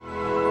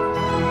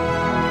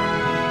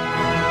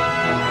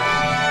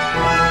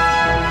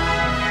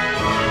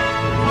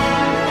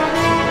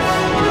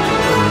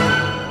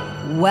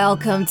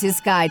Welcome to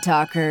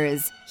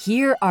Skytalkers.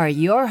 Here are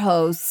your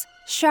hosts,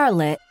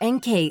 Charlotte and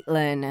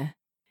Caitlin.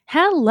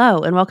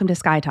 Hello, and welcome to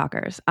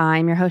Skytalkers.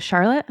 I'm your host,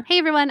 Charlotte. Hey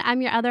everyone,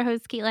 I'm your other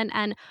host, Caitlin,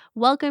 and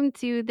welcome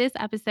to this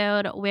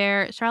episode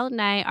where Charlotte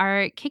and I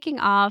are kicking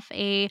off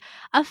a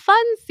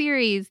fun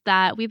series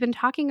that we've been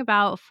talking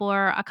about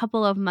for a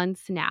couple of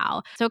months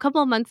now. So a couple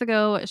of months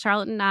ago,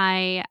 Charlotte and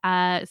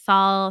I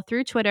saw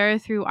through Twitter,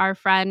 through our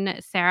friend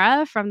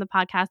Sarah from the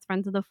podcast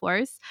Friends of the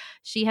Force,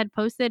 she had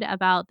posted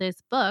about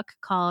this book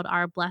called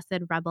Our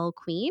Blessed Rebel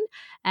Queen,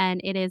 and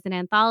it is an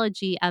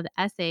anthology of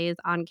essays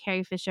on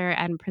Carrie Fisher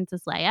and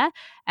Princess Leia.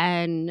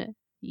 And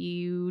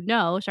Charlotte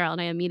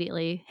and I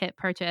immediately hit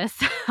purchase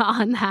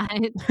on that.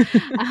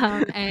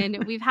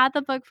 And we've had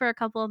the book for a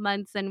couple of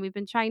months and we've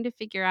been trying to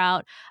figure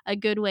out a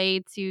good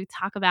way to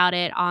talk about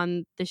it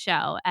on the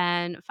show.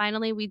 And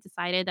finally, we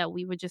decided that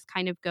we would just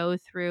kind of go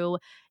through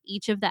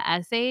each of the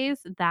essays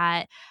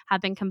that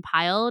have been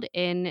compiled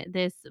in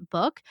this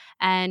book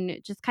and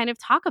just kind of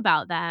talk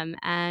about them.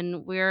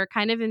 And we're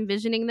kind of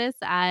envisioning this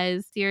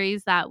as a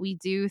series that we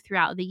do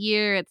throughout the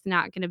year. It's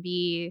not going to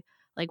be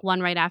like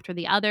one right after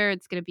the other.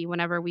 It's going to be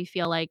whenever we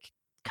feel like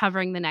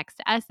covering the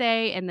next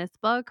essay in this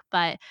book,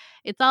 but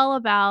it's all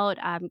about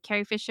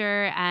Carrie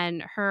Fisher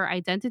and her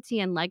identity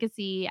and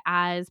legacy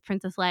as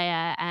Princess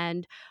Leia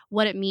and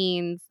what it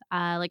means,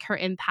 like her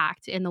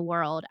impact in the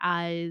world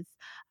as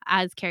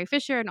Carrie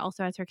Fisher and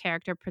also as her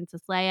character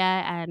Princess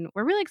Leia. And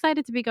we're really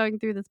excited to be going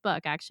through this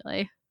book,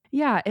 actually.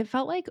 Yeah, it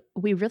felt like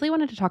we really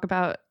wanted to talk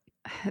about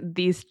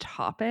these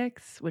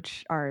topics,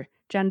 which are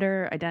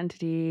gender,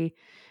 identity,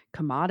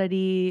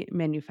 commodity,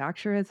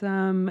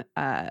 manufacturism,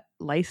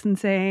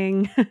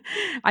 licensing.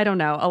 I don't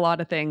know, a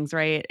lot of things,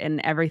 right? And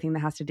everything that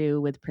has to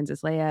do with Princess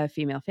Leia,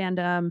 female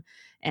fandom,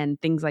 and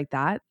things like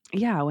that.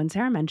 Yeah, when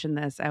Sarah mentioned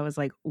this, I was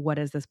like, what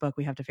is this book?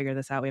 We have to figure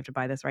this out. We have to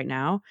buy this right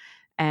now.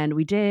 And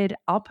we did.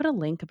 I'll put a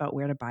link about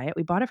where to buy it.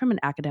 We bought it from an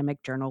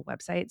academic journal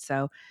website.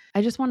 So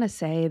I just want to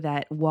say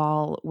that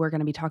while we're going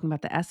to be talking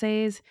about the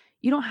essays,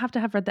 you don't have to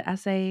have read the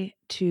essay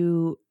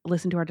to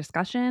listen to our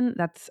discussion.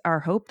 That's our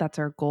hope. That's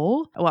our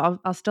goal. Well,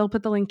 I'll still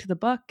put the link to the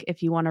book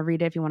if you want to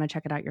read it, if you want to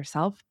check it out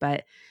yourself.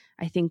 But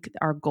I think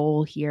our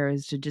goal here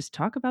is to just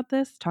talk about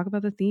this, talk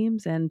about the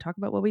themes, and talk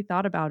about what we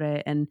thought about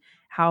it and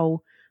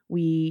how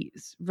we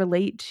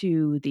relate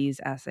to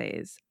these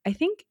essays. I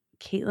think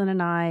Caitlin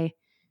and I,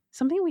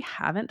 something we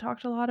haven't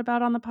talked a lot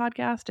about on the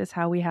podcast is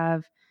how we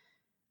have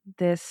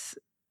this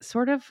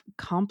sort of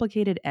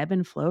complicated ebb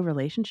and flow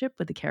relationship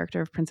with the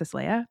character of Princess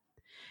Leia.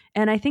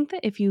 And I think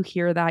that if you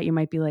hear that, you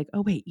might be like,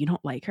 oh, wait, you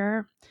don't like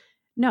her?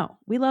 No,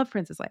 we love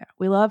Princess Leia.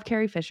 We love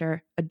Carrie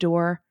Fisher,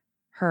 adore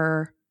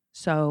her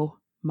so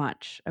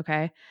much.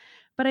 Okay.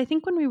 But I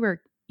think when we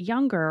were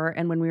younger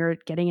and when we were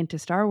getting into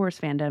Star Wars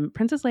fandom,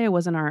 Princess Leia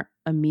wasn't our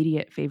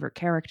immediate favorite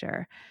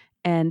character.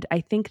 And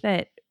I think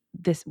that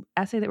this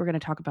essay that we're going to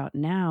talk about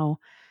now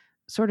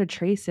sort of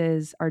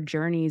traces our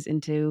journeys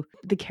into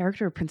the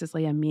character of Princess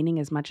Leia meaning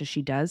as much as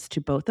she does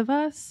to both of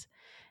us.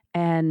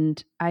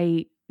 And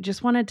I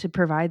just wanted to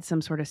provide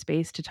some sort of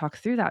space to talk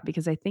through that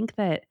because I think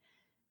that,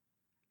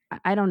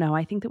 I don't know,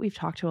 I think that we've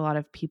talked to a lot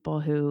of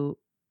people who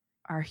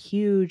are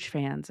huge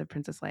fans of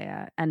Princess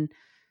Leia. And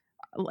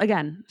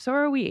again, so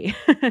are we.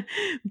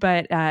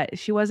 But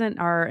she wasn't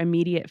our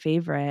immediate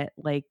favorite,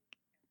 like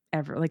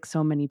ever, like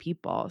so many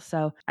people.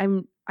 So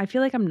I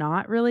feel like I'm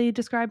not really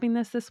describing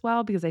this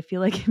well because I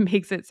feel like it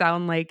makes it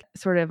sound like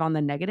sort of on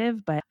the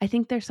negative, but I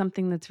think there's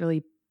something that's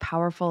really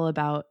powerful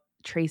about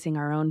tracing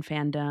our own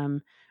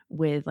fandom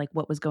with like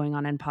what was going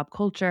on in pop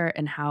culture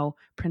and how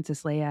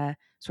Princess Leia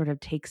sort of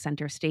takes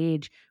center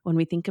stage when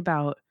we think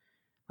about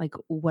like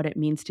what it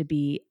means to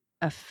be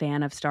a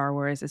fan of Star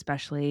Wars,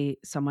 especially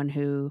someone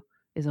who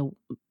is a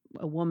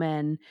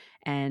woman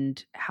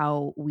and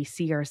how we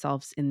see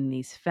ourselves in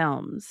these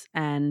films.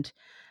 And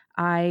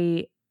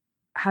I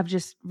have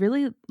just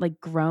really like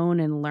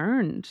grown and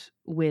learned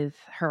with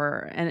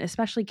her and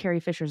especially Carrie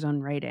Fisher's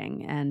own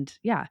writing. And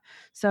yeah,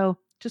 so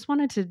just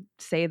wanted to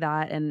say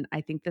that. And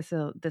I think this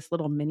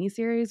little mini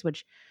series,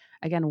 which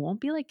again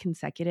won't be like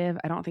consecutive.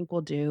 I don't think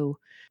we'll do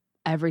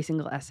every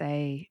single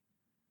essay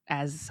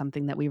as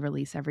something that we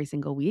release every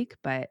single week,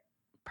 but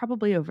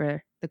probably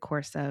over the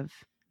course of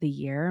the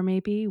year,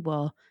 maybe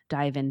we'll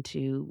dive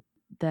into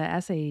the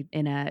essay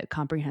in a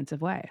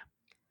comprehensive way.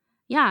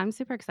 Yeah, I'm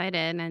super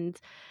excited. And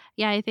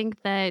yeah, I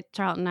think that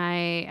Charlotte and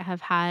I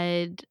have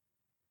had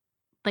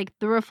like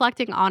the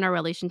reflecting on our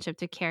relationship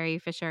to Carrie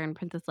Fisher and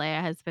Princess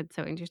Leia has been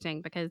so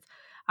interesting because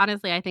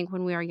honestly, I think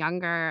when we were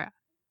younger,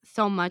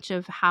 so much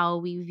of how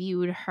we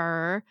viewed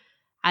her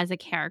as a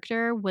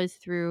character was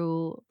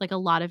through like a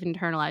lot of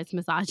internalized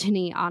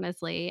misogyny,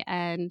 honestly,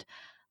 and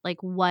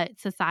like what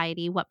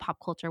society, what pop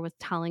culture was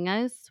telling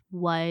us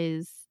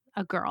was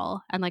a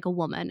girl and like a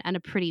woman and a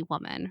pretty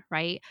woman,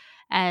 right?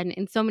 And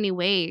in so many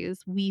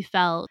ways, we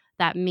felt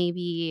that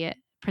maybe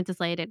Princess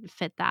Leia didn't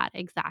fit that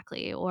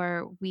exactly,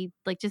 or we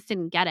like just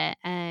didn't get it.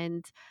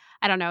 And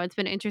I don't know, it's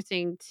been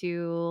interesting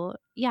to,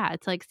 yeah,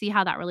 to like see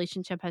how that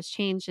relationship has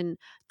changed and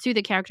to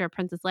the character of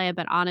Princess Leia,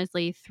 but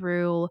honestly,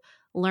 through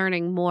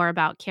learning more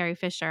about Carrie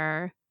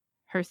Fisher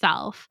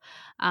herself,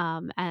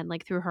 and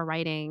like through her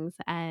writings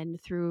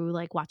and through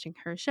like watching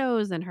her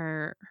shows and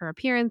her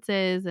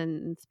appearances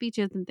and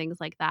speeches and things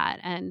like that,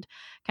 and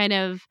kind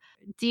of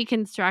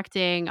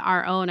deconstructing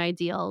our own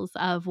ideals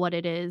of what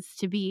it is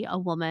to be a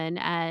woman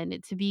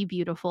and to be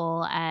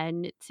beautiful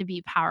and to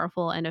be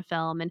powerful in a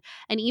film, and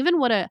even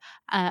what a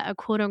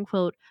quote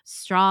unquote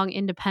strong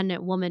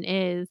independent woman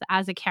is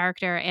as a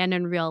character and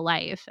in real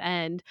life,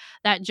 and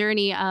that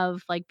journey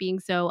of like being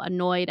so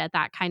annoyed at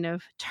that kind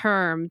of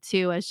term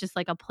too as just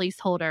like a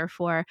placeholder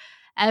for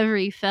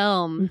every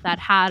film that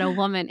had a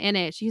woman in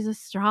it. She's a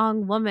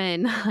strong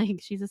woman. Like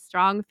she's a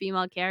strong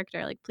female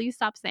character. Like please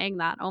stop saying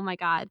that. Oh my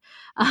god.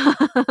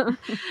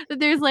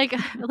 There's like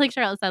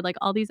Charlotte said, like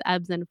all these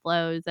ebbs and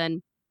flows,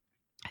 and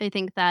I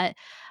think that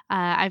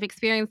I've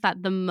experienced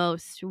that the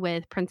most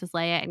with Princess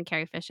Leia and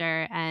Carrie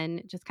Fisher,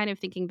 and just kind of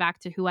thinking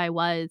back to who I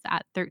was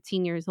at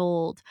 13 years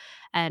old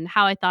and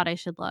how I thought I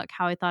should look,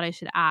 how I thought I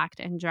should act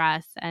and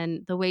dress,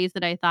 and the ways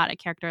that I thought a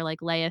character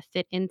like Leia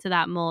fit into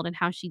that mold and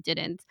how she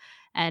didn't,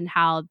 and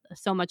how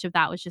so much of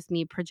that was just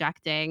me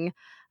projecting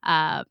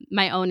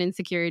my own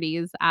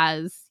insecurities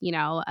as, you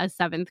know, a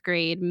seventh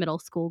grade middle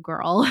school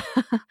girl.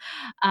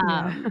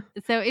 Yeah.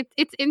 So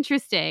it's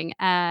interesting,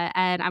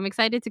 and I'm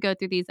excited to go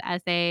through these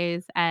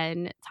essays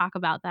and talk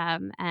about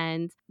them.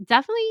 And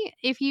definitely,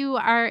 if you're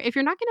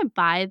not going to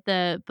buy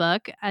the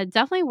book,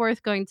 definitely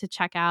worth going to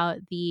check out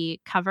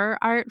the cover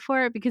art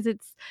for it, because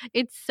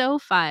it's so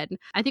fun.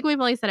 I think we've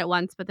only said it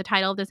once, but the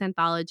title of this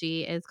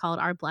anthology is called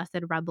Our Blessed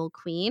Rebel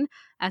Queen: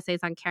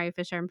 Essays on Carrie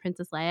Fisher and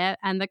Princess Leia,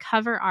 and the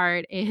cover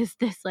art is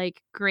this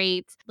like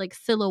great like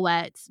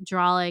silhouette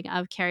drawing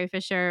of Carrie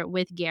Fisher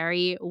with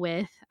Gary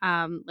with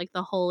like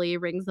the holy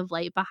rings of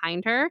light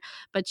behind her,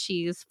 but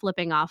she's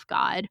flipping off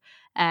God,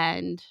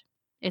 and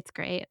it's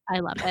great. I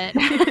love it.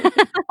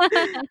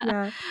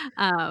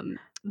 Yeah.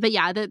 But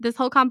yeah, this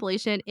whole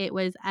compilation, it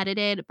was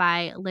edited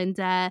by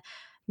Linda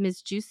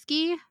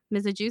Mizajewski.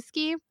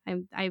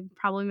 I'm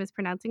probably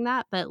mispronouncing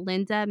that, but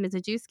Linda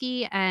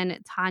Mizajewski and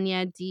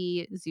Tanya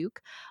D.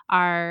 Zook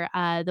are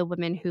the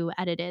women who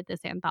edited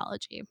this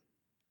anthology.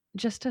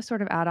 Just to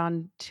sort of add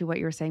on to what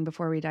you were saying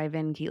before we dive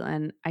in,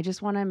 Caitlin, I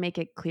just want to make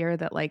it clear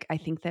that like I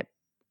think that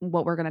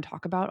what we're going to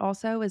talk about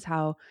also is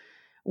how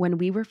when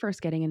we were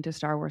first getting into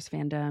Star Wars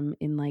fandom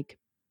in like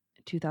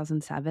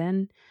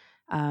 2007,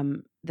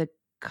 the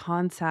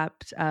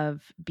concept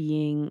of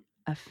being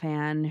a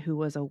fan who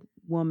was a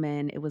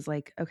woman, it was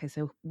like, okay,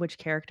 so which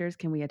characters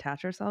can we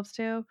attach ourselves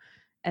to?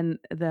 And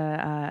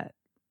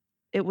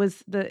it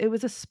was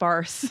a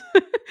sparse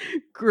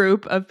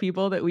group of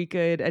people that we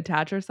could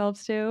attach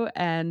ourselves to,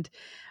 and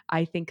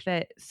I think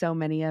that so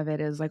many of it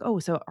is like, oh,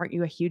 so aren't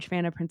you a huge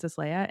fan of Princess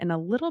Leia? And a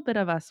little bit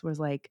of us was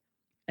like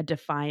a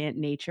defiant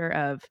nature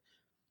of,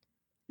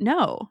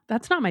 no,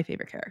 that's not my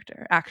favorite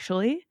character,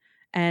 actually.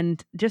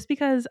 And just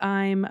because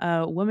I'm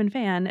a woman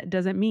fan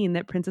doesn't mean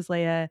that Princess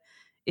Leia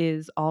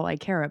is all I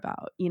care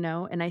about, you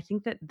know? And I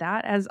think that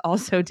that has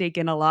also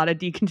taken a lot of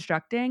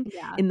deconstructing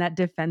Yeah. in that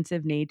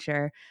defensive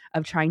nature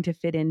of trying to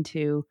fit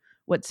into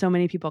what so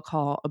many people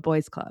call a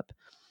boys' club.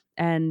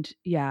 And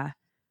yeah,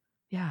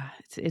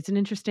 it's an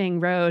interesting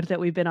road that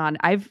we've been on.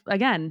 I've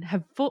again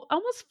have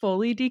almost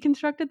fully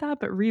deconstructed that,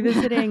 but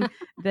revisiting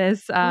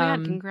this Oh my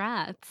god,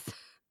 congrats.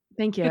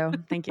 Thank you.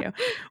 Thank you.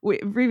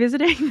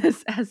 Revisiting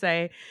this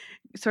essay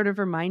sort of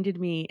reminded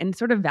me and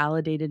sort of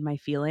validated my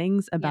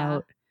feelings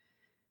about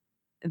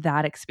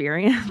that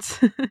experience.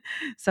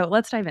 So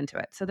let's dive into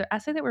it. So the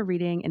essay that we're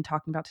reading and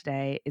talking about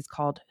today is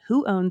called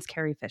Who Owns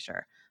Carrie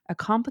Fisher? A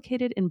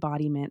Complicated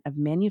Embodiment of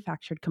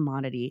Manufactured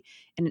Commodity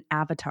and an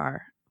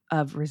Avatar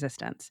of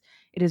Resistance.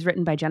 It is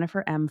written by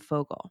Jennifer M.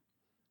 Fogel.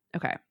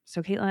 Okay.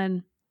 So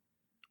Caitlin,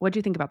 what do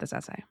you think about this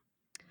essay?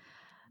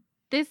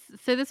 This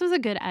was a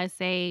good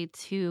essay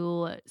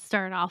to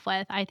start off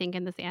with, I think,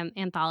 in this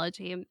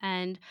anthology,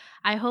 and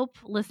I hope,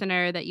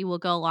 listener, that you will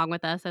go along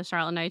with us as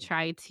Charlotte and I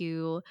try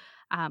to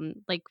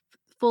like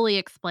fully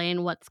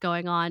explain what's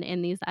going on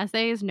in these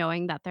essays,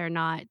 knowing that they're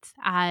not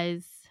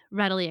as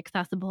readily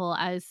accessible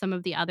as some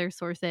of the other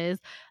sources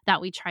that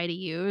we try to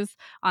use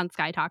on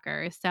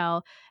Skytalkers.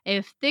 So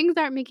if things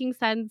aren't making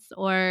sense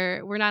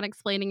or we're not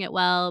explaining it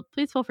well,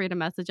 please feel free to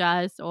message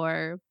us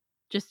or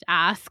just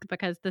ask,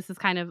 because this is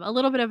kind of a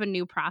little bit of a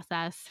new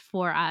process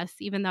for us,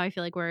 even though I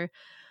feel like we're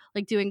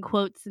like doing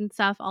quotes and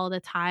stuff all the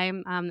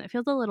time. It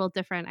feels a little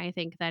different, I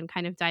think, than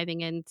kind of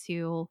diving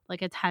into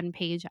like a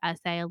 10-page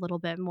essay a little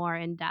bit more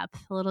in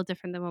depth, a little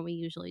different than what we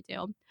usually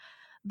do.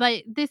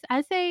 But this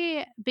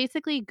essay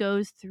basically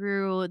goes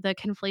through the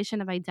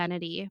conflation of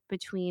identity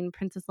between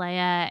Princess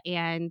Leia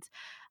and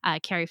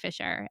Carrie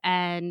Fisher,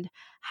 and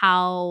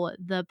how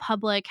the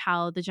public,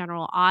 how the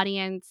general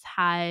audience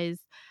has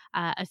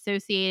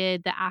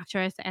associated the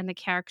actress and the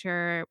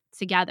character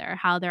together,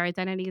 how their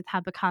identities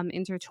have become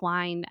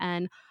intertwined,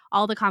 and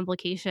all the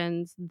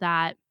complications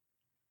that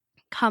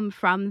come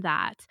from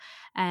that,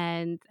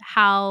 and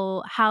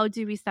how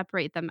do we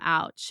separate them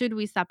out? Should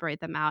we separate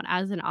them out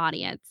as an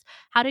audience?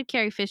 How did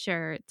Carrie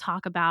Fisher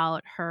talk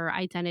about her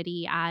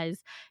identity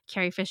as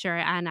Carrie Fisher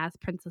and as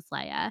Princess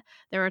Leia?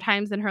 There were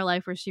times in her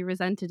life where she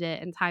resented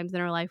it, and times in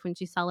her life when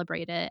she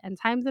celebrated it, and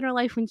times in her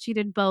life when she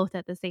did both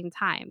at the same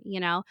time, you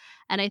know?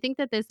 And I think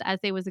that this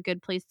essay was a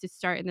good place to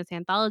start in this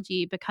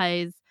anthology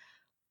because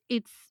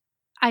it's,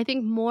 I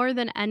think, more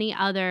than any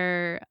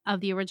other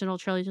of the original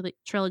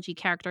trilogy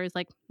characters,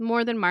 like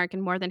more than Mark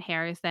and more than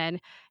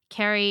Harrison,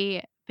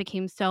 Carrie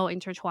became so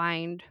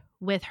intertwined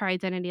with her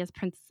identity as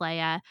Princess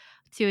Leia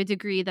to a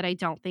degree that I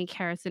don't think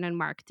Harrison and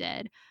Mark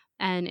did.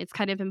 And it's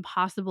kind of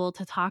impossible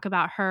to talk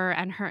about her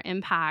and her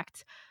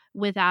impact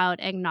without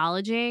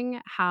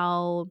acknowledging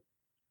how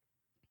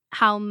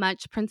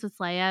much Princess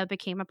Leia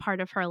became a part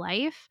of her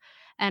life.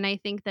 And I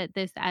think that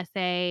this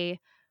essay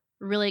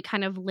really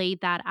kind of laid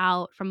that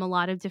out from a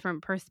lot of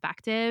different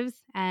perspectives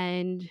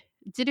and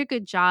did a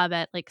good job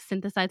at like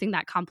synthesizing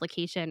that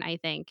complication, I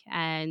think.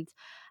 And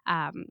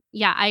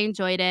yeah, I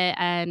enjoyed it.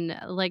 And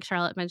like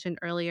Charlotte mentioned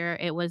earlier,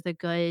 it was a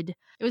good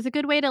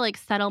way to like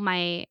settle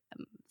my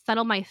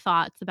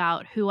thoughts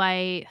about who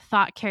I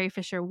thought Carrie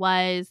Fisher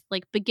was,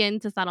 like begin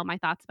to settle my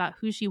thoughts about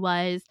who she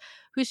was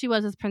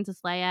as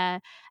Princess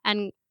Leia,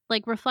 and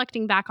like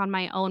reflecting back on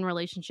my own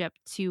relationship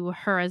to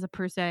her as a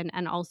person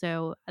and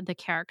also the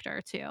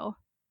character too.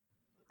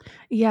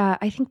 Yeah,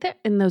 I think that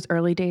in those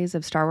early days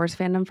of Star Wars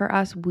fandom for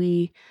us,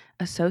 we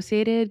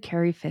associated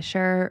Carrie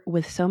Fisher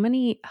with so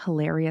many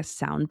hilarious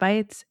sound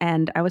bites.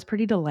 And I was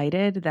pretty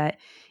delighted that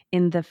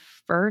in the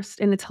first,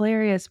 and it's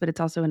hilarious, but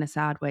it's also in a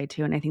sad way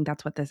too. And I think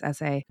that's what this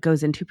essay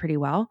goes into pretty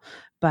well.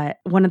 But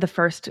one of the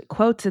first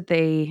quotes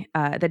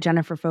that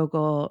Jennifer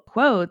Fogel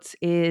quotes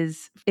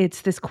it's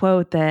this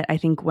quote that I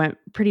think went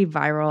pretty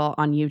viral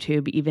on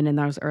YouTube, even in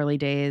those early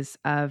days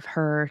of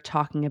her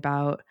talking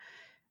about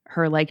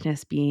her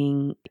likeness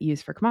being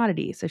used for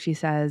commodity. So she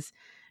says,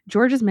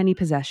 George has many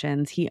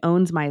possessions. He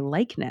owns my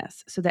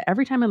likeness, so that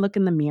every time I look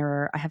in the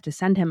mirror, I have to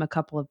send him a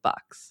couple of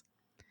bucks.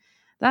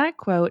 That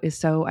quote is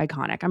so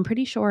iconic. I'm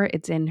pretty sure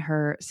it's in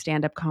her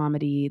stand-up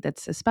comedy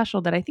that's a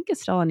special that I think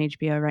is still on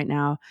HBO right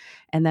now.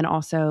 And then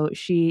also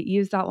she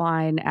used that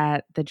line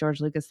at the George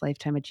Lucas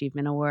Lifetime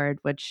Achievement Award,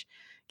 which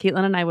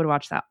Caitlin and I would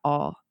watch that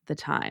all the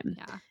time.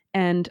 Yeah.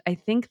 And I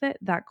think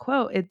that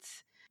quote,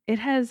 it's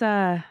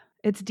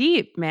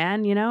deep,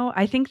 man. You know,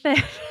 I think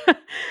that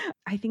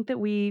I think that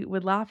we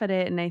would laugh at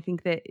it, and I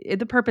think that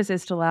the purpose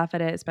is to laugh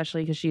at it,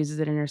 especially because she uses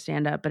it in her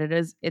stand-up. But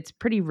it's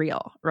pretty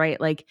real,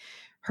 right? Like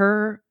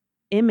her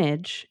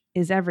image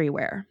is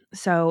everywhere.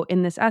 So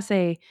in this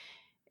essay,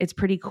 it's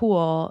pretty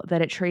cool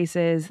that it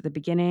traces the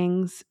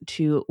beginnings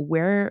to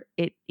where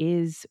it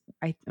is.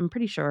 I'm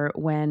pretty sure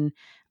when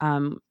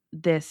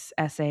this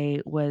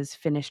essay was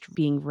finished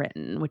being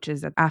written, which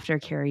is after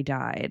Carrie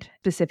died,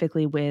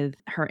 specifically with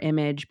her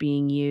image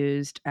being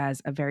used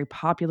as a very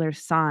popular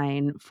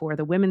sign for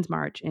the Women's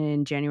March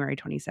in January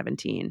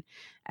 2017.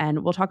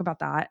 And we'll talk about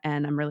that,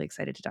 and I'm really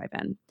excited to dive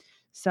in.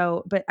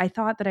 So, but I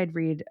thought that I'd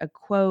read a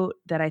quote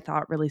that I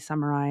thought really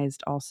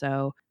summarized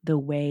also the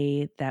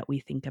way that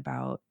we think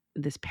about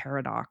this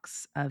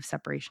paradox of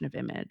separation of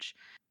image.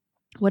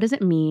 What does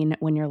it mean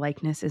when your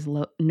likeness is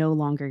no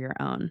longer your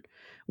own?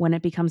 When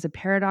it becomes a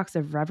paradox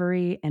of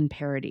reverie and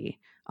parody?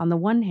 On the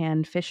one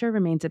hand, Fisher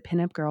remains a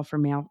pinup girl for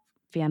male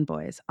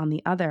fanboys. On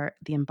the other,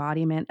 the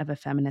embodiment of a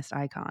feminist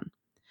icon.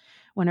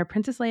 When her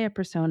Princess Leia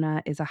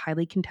persona is a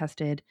highly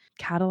contested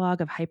catalog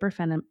of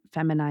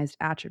hyper-feminized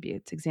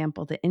attributes,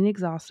 example, the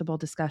inexhaustible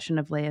discussion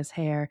of Leia's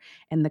hair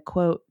and the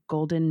quote,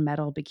 golden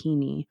metal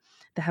bikini,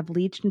 that have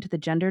leached into the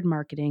gendered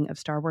marketing of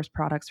Star Wars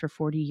products for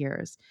 40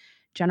 years.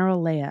 General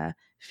Leia,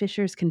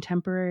 Fisher's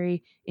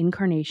contemporary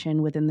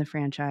incarnation within the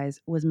franchise,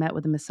 was met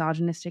with a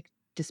misogynistic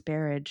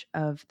disparage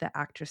of the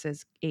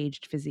actress's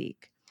aged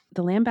physique.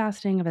 The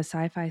lambasting of a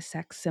sci-fi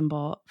sex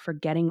symbol for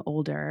getting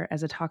older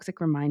as a toxic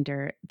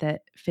reminder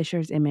that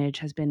Fisher's image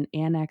has been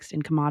annexed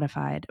and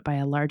commodified by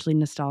a largely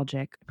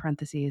nostalgic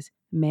 (parentheses)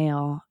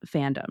 male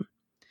fandom.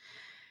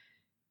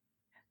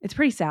 It's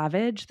pretty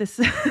savage, this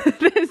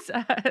this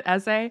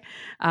essay,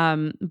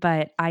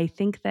 but I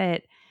think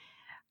that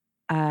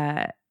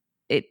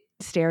it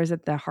stares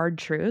at the hard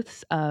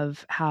truths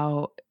of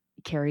how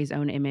Carrie's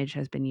own image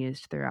has been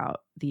used throughout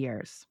the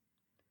years.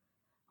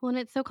 Well, and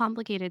it's so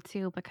complicated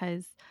too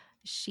because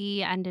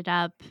she ended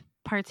up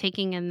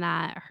partaking in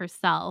that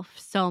herself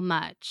so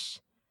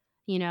much,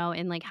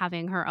 in like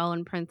having her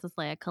own Princess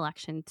Leia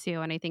collection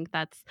too. And I think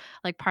that's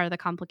like part of the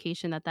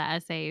complication that the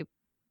essay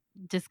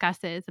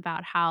discusses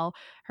about how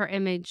her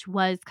image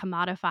was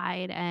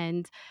commodified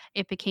and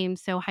it became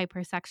so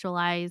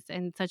hypersexualized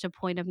and such a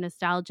point of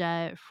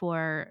nostalgia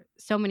for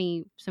so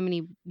many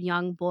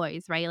young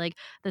boys, right? Like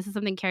this is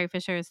something Carrie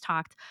Fisher has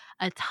talked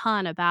a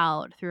ton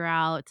about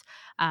throughout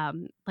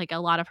like a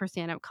lot of her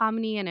stand-up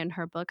comedy and in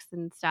her books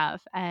and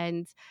stuff.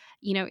 And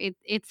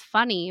it's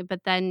funny,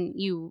 but then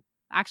you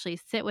actually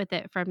sit with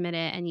it for a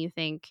minute and you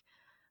think,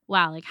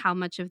 wow, like how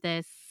much of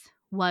this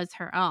was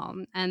her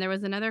own. And there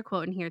was another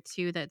quote in here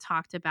too that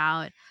talked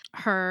about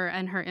her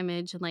and her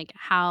image and like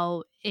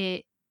how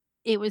it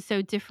was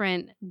so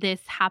different,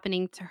 this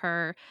happening to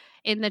her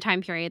in the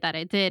time period that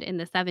it did in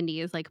the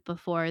 70s, like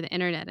before the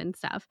internet and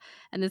stuff.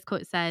 And this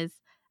quote says,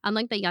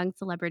 unlike the young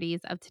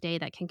celebrities of today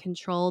that can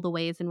control the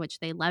ways in which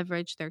they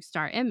leverage their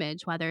star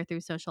image, whether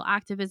through social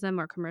activism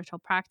or commercial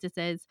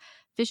practices,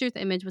 Fisher's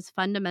image was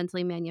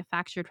fundamentally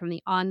manufactured from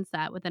the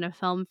onset within a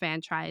film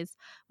franchise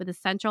with a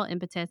central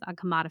impetus on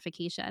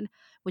commodification,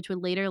 which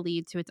would later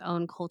lead to its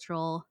own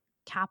cultural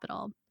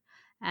capital.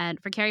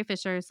 And for Carrie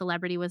Fisher,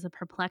 celebrity was a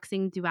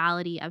perplexing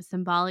duality of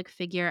symbolic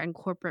figure and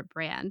corporate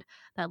brand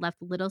that left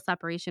little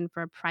separation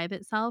for a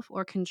private self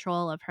or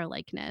control of her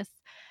likeness.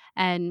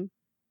 And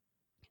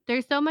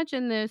there's so much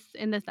in this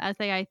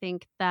essay, I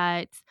think,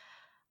 that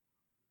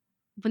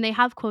when they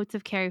have quotes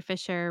of Carrie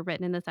Fisher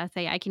written in this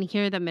essay, I can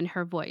hear them in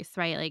her voice,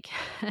 right? Like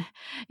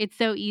it's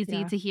so easy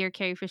Yeah. to hear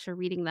Carrie Fisher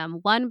reading them.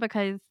 One,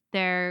 because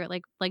they're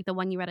like the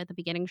one you read at the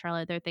beginning,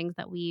 Charlotte, they're things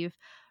that we've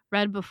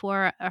read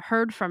before,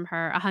 heard from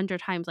her 100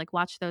 times, like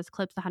watched those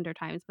clips 100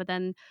 times. But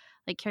then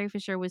like Carrie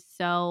Fisher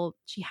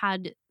she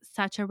had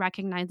such a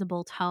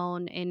recognizable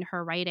tone in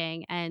her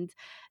writing. And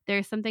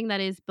there's something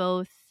that is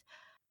both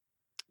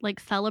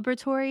like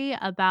celebratory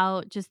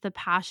about just the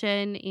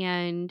passion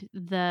and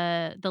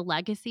the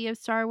legacy of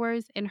Star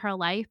Wars in her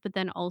life, but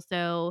then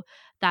also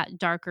that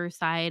darker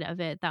side of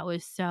it that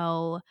was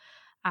so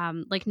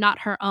like not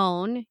her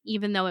own,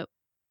 even though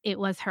it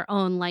was her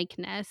own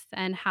likeness,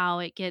 and how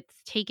it gets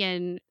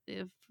taken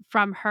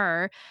from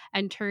her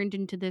and turned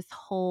into this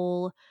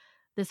whole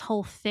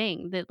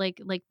thing that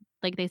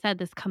like they said,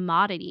 this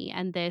commodity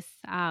and this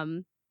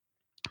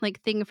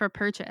like thing for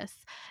purchase.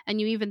 And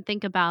you even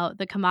think about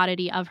the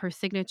commodity of her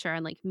signature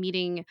and like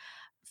meeting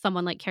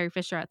someone like Carrie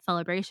Fisher at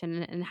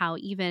Celebration, and how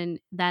even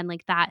then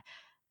like that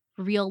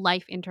real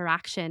life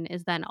interaction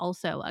is then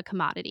also a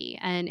commodity.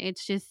 And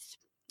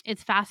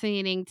it's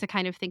fascinating to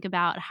kind of think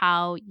about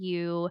how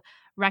you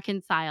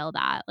reconcile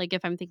that. Like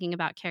if I'm thinking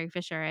about Carrie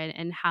Fisher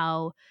and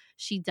how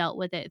she dealt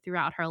with it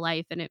throughout her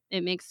life, and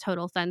it makes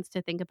total sense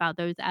to think about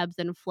those ebbs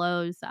and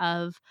flows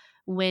of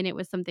when it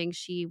was something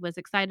she was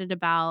excited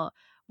about,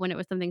 when it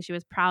was something she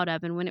was proud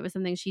of, and when it was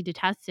something she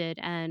detested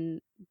and,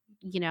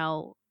 you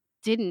know,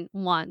 didn't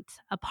want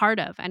a part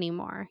of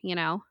anymore.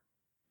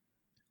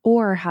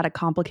 Or had a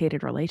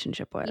complicated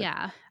relationship with.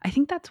 Yeah. I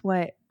think that's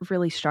what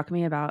really struck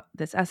me about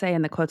this essay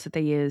and the quotes that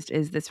they used,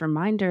 is this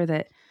reminder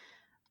that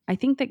I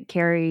think that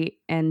Carrie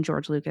and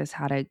George Lucas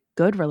had a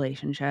good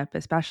relationship,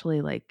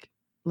 especially like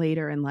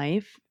later in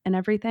life and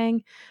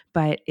everything.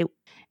 But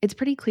it's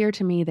pretty clear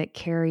to me that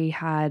Carrie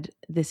had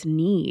this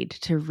need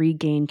to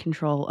regain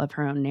control of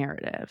her own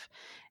narrative.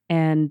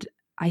 And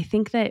I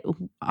think that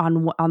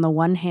on the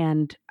one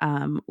hand,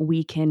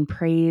 we can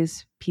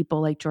praise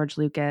people like George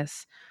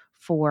Lucas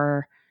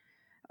for,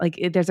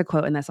 there's a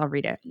quote in this, I'll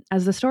read it.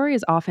 As the story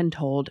is often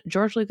told,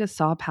 George Lucas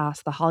saw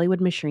past the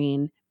Hollywood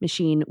machine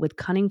with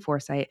cunning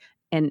foresight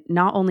and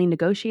not only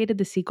negotiated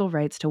the sequel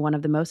rights to one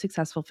of the most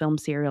successful film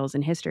serials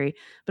in history,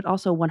 but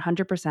also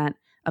 100%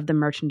 of the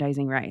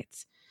merchandising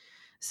rights.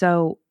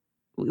 So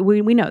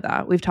we know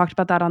that. We've talked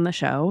about that on the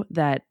show,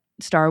 that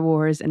Star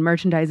Wars and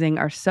merchandising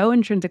are so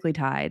intrinsically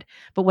tied.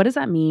 But what does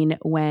that mean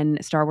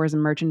when Star Wars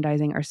and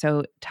merchandising are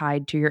so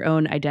tied to your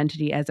own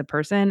identity as a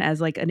person,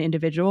 as like an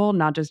individual,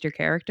 not just your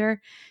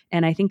character?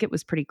 And I think it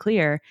was pretty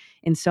clear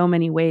in so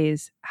many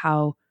ways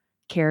how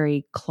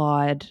Carrie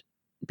clawed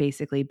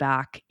basically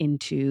back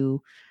into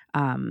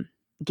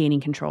gaining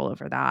control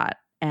over that.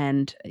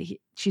 And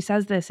she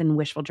says this in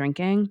Wishful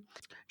Drinking.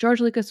 George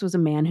Lucas was a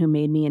man who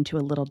made me into a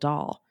little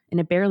doll, and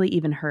it barely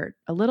even hurt.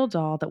 A little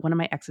doll that one of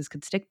my exes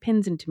could stick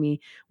pins into me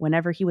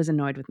whenever he was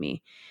annoyed with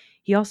me.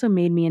 He also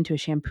made me into a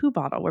shampoo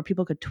bottle where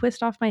people could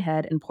twist off my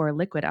head and pour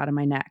liquid out of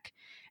my neck.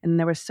 And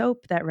there was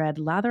soap that read,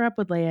 "Lather up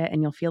with Leia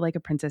and you'll feel like a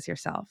princess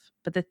yourself."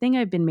 But the thing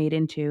I've been made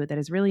into that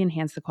has really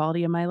enhanced the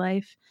quality of my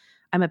life,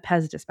 I'm a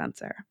Pez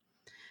dispenser.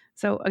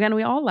 So again,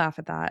 we all laugh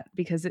at that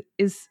because it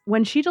is,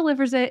 when she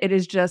delivers it, it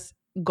is just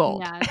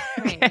gold. Yeah,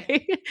 it's great.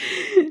 Okay.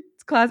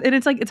 It's class. And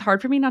it's like, it's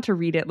hard for me not to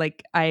read it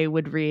like I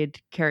would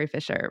read Carrie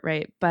Fisher,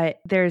 right?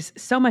 But there's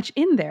so much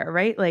in there,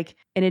 right? Like,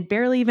 and it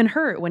barely even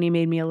hurt when he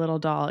made me a little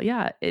doll.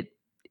 Yeah, it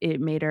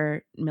made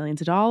her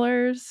millions of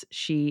dollars.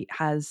 She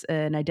has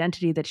an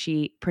identity that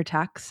she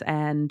protects,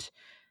 and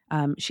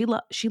she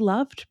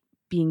loved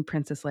being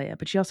Princess Leia,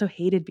 but she also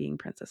hated being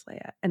Princess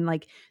Leia. And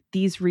like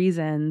these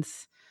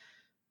reasons,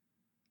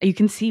 you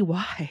can see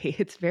why.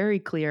 It's very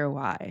clear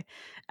why.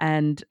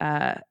 And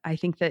I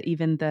think that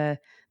even the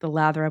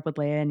lather up with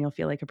Leia and you'll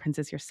feel like a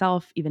princess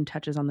yourself even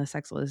touches on the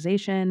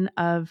sexualization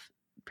of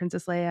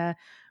Princess Leia,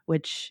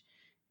 which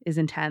is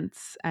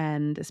intense,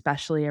 and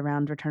especially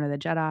around Return of the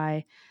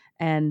Jedi.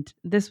 And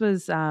this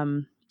was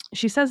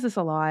she says this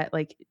a lot.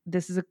 Like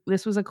this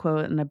was a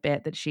quote and a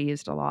bit that she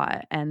used a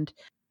lot, and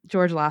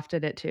George laughed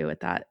at it too at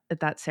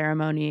that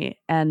ceremony.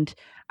 And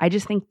I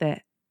just think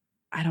that,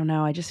 I don't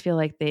know, I just feel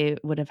like they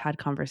would have had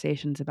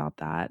conversations about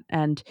that.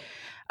 And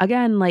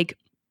again, like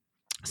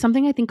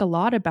something I think a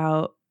lot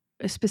about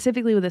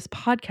specifically with this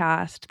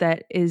podcast,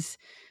 that is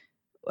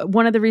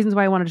one of the reasons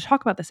why I wanted to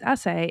talk about this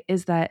essay,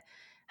 is that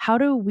how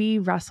do we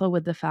wrestle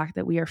with the fact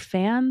that we are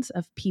fans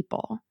of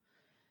people,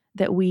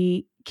 that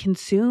we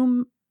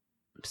consume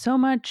so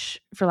much,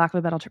 for lack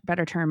of a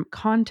better term,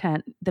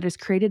 content that is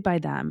created by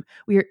them.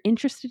 We are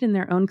interested in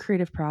their own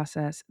creative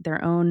process,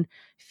 their own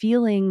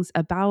feelings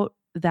about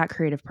that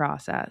creative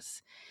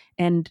process,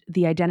 and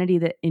the identity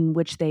that in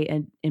which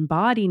they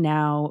embody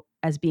now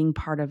as being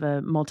part of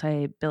a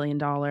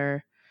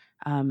multi-billion-dollar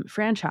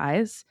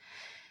franchise.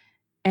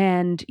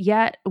 And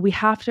yet we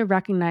have to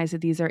recognize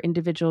that these are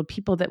individual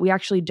people that we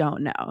actually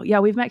don't know. Yeah,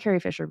 we've met Carrie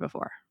Fisher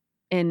before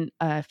in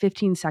a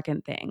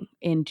 15-second thing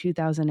in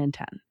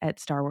 2010 at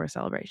Star Wars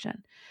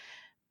Celebration.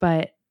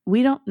 But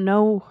we don't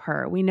know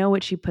her. We know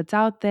what she puts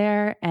out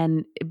there.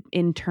 And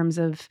in terms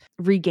of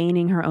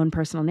regaining her own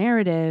personal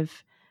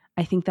narrative,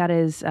 I think that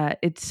is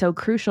it's so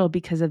crucial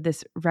because of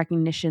this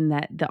recognition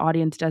that the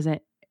audience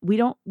doesn't, we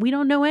don't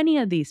know any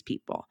of these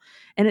people.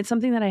 And it's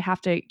something that I have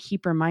to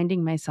keep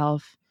reminding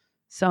myself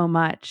so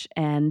much.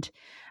 And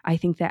I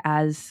think that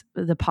as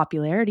the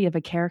popularity of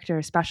a character,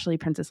 especially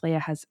Princess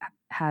Leia,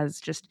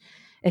 has just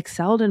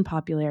excelled in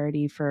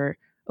popularity for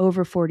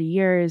over 40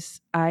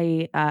 years,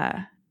 I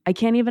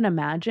can't even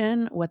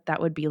imagine what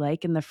that would be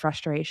like, and the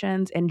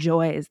frustrations and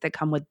joys that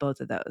come with both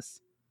of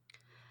those.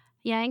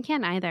 Yeah, I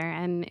can't either.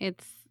 And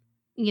it's,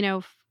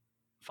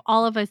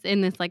 all of us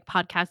in this like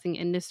podcasting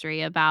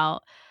industry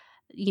about,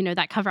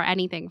 that cover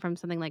anything from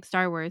something like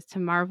Star Wars to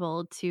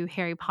Marvel to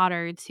Harry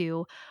Potter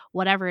to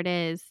whatever it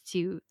is,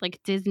 to like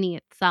Disney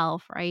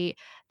itself, right?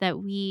 That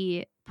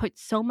we put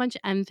so much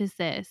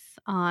emphasis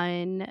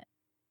on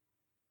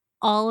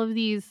all of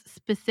these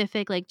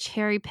specific, like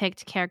cherry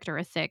picked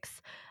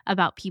characteristics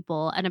about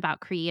people and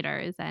about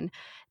creators and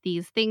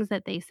these things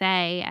that they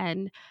say.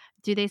 And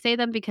do they say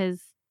them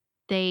because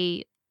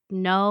they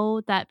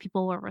know that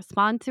people will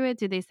respond to it?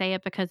 Do they say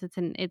it because it's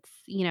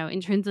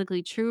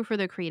intrinsically true for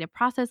the creative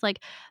process? Like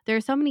there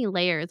are so many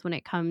layers when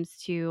it comes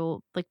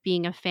to like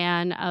being a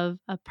fan of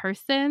a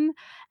person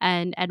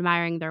and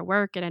admiring their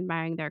work and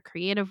admiring their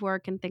creative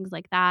work and things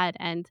like that.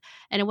 And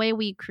in a way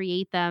we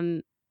create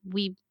them,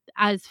 we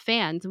as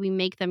fans, we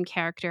make them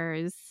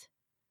characters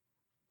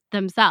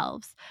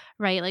themselves,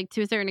 right? Like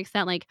to a certain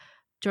extent, like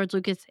George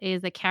Lucas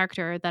is a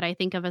character that I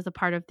think of as a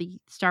part of the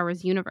Star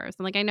Wars universe.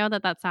 And like I know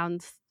that that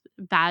sounds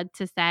bad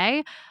to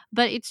say,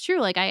 but it's true.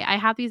 Like I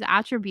have these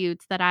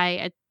attributes that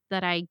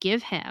I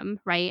give him,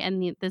 right?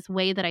 And this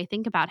way that I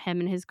think about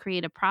him and his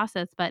creative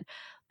process. But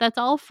that's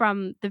all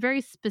from the very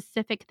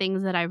specific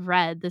things that I've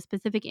read, the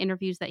specific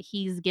interviews that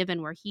he's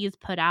given, where he's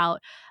put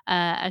out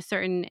a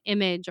certain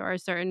image or a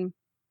certain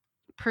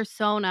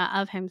persona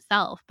of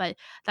himself. But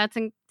that's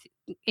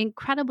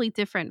incredibly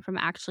different from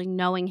actually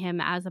knowing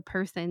him as a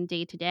person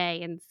day to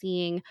day and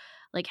seeing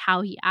like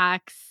how he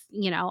acts,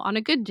 on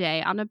a good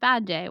day, on a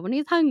bad day, when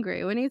he's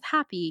hungry, when he's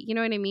happy. You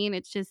know what I mean?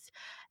 It's just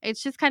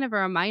kind of a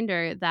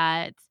reminder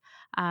that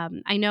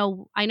I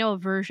know a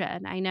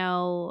version. I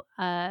know,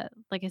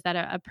 like I said,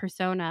 a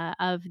persona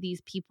of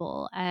these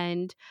people,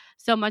 and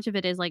so much of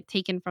it is like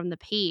taken from the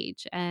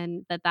page,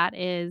 and that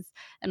is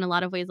in a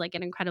lot of ways like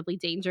an incredibly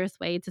dangerous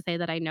way to say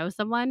that I know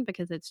someone,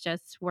 because it's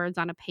just words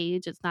on a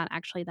page. It's not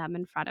actually them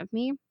in front of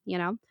me, you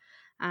know?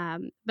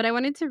 But I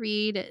wanted to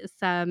read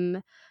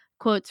some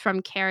quotes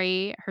from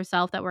Carrie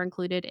herself that were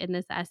included in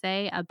this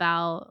essay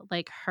about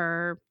like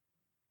her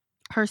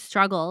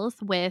struggles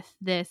with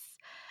this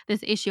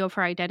issue of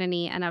her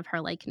identity and of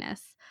her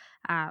likeness.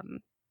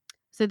 Um,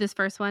 so this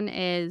first one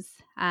is,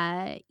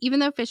 even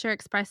though Fisher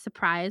expressed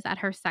surprise at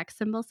her sex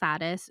symbol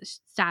status,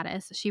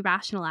 she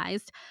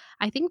rationalized,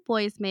 I think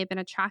boys may have been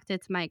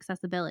attracted to my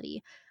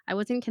accessibility. I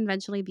wasn't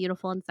conventionally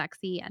beautiful and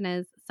sexy, and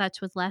as such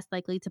was less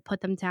likely to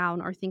put them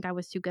down or think I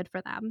was too good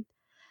for them.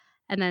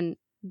 And then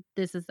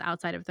this is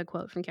outside of the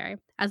quote from Carrie.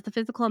 As the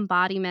physical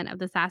embodiment of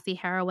the sassy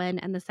heroine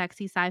and the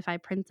sexy sci-fi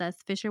princess,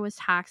 Fisher was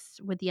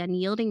tasked with the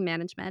unyielding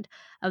management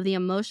of the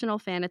emotional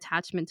fan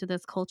attachment to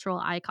this cultural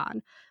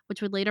icon,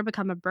 which would later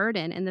become a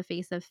burden in the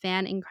face of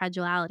fan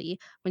incredulity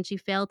when she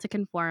failed to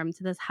conform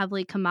to this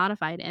heavily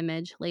commodified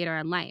image later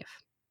in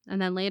life.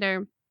 And then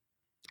later,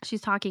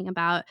 she's talking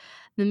about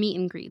the meet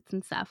and greets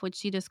and stuff, which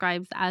she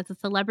describes as a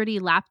celebrity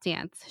lap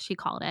dance, she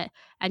called it,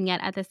 and yet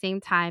at the same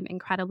time,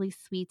 incredibly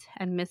sweet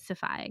and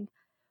mystifying.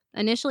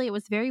 Initially, it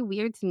was very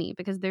weird to me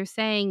because they're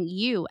saying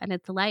you and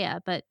it's Leia,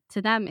 but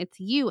to them, it's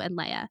you and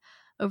Leia.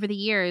 Over the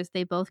years,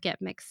 they both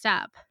get mixed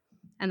up.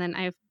 And then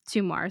I have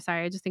two more.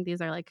 Sorry, I just think these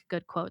are like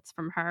good quotes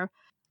from her.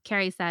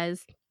 Carrie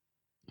says,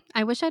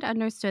 I wish I'd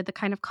understood the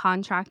kind of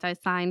contract I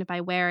signed by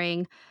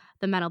wearing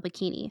the metal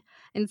bikini,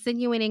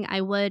 insinuating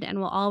I would and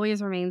will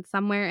always remain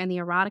somewhere in the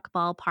erotic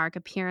ballpark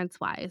appearance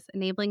wise,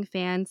 enabling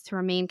fans to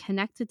remain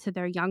connected to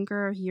their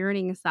younger,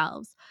 yearning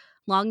selves,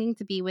 longing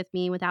to be with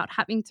me without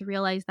having to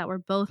realize that we're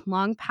both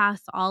long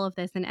past all of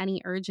this in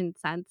any urgent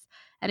sense,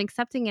 and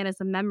accepting it as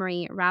a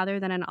memory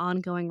rather than an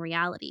ongoing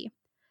reality.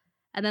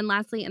 And then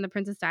lastly, in The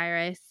Princess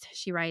Diarist,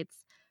 she writes,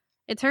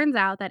 it turns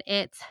out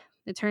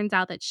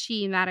that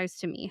she matters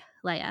to me,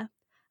 Leia.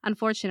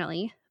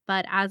 Unfortunately,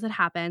 But as it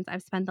happens,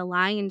 I've spent the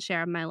lion's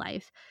share of my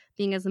life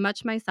being as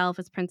much myself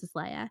as Princess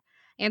Leia,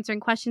 answering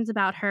questions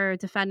about her,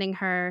 defending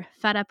her,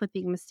 fed up with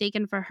being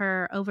mistaken for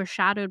her,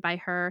 overshadowed by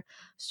her,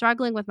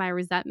 struggling with my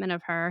resentment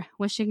of her,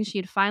 wishing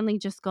she'd finally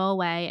just go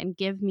away and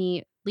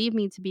leave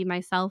me to be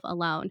myself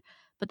alone,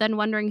 but then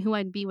wondering who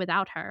I'd be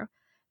without her.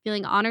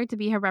 Feeling honored to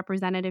be her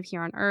representative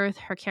here on Earth,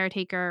 her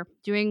caretaker,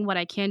 doing what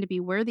I can to be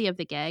worthy of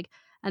the gig,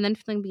 and then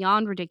feeling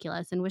beyond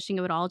ridiculous and wishing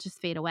it would all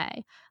just fade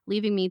away,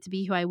 leaving me to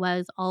be who I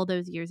was all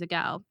those years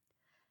ago.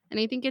 And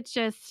I think it's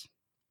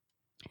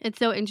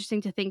so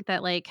interesting to think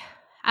that, like,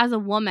 as a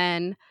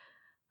woman,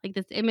 like,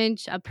 this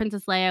image of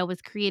Princess Leia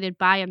was created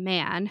by a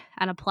man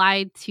and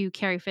applied to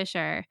Carrie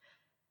Fisher.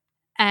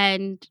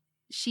 And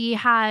she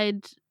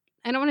had,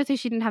 I don't want to say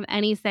she didn't have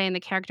any say in the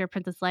character of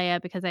Princess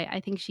Leia, because I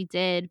think she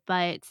did,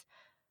 but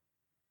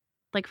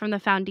like from the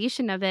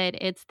foundation of it,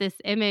 it's this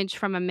image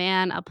from a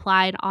man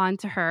applied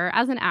onto her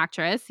as an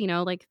actress,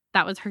 like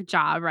that was her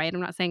job, right? I'm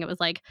not saying it was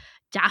like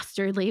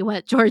dastardly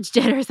what George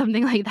did or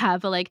something like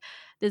that, but like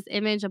this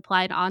image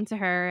applied onto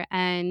her,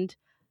 and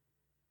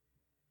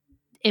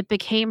it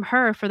became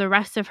her for the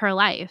rest of her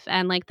life.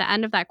 And like the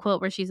end of that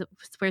quote where she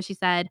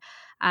said,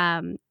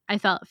 I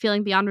felt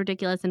feeling beyond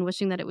ridiculous and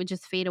wishing that it would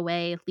just fade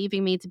away,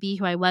 leaving me to be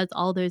who I was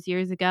all those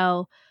years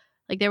ago.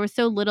 Like there was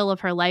so little of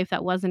her life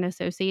that wasn't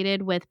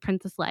associated with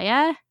Princess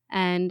Leia.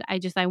 And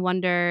I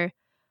wonder,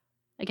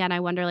 again, I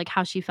wonder like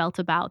how she felt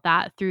about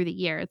that through the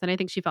years. And I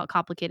think she felt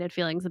complicated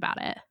feelings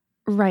about it.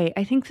 Right.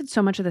 I think that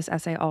so much of this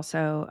essay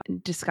also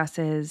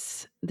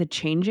discusses the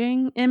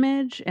changing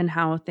image and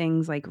how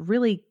things like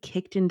really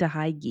kicked into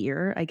high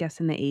gear, I guess,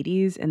 in the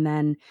 80s. And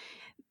then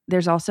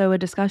there's also a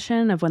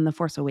discussion of when The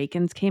Force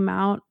Awakens came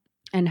out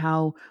and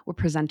how we're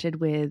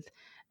presented with,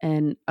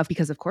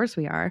 because of course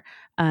we are,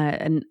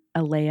 a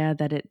Leia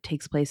that it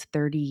takes place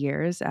 30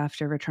 years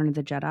after Return of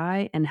the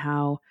Jedi, and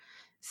how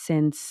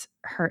since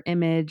her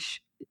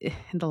image,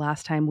 the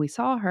last time we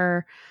saw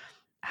her,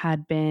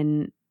 had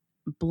been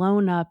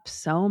blown up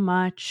so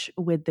much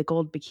with the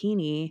gold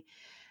bikini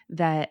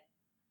that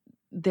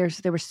there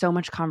was so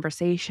much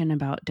conversation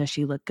about, does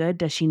she look good?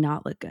 Does she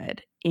not look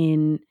good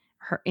in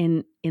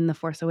The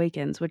Force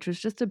Awakens, which was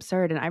just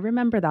absurd. And I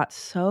remember that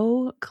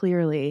so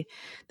clearly.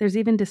 There's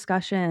even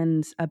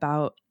discussions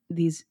about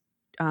these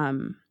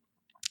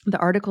the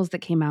articles that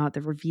came out,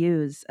 the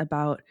reviews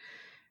about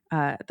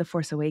The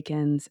Force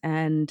Awakens.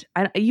 And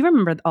you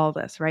remember all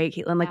this, right,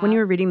 Caitlin? Like when you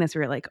were reading this, we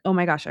were like, oh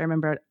my gosh, I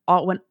remember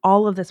when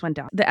all of this went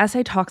down. The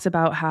essay talks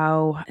about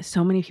how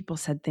so many people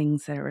said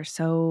things that were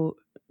so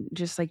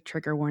just like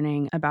trigger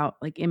warning about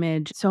like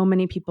image. So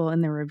many people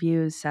in the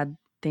reviews said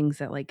things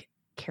that like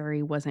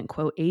Carrie wasn't,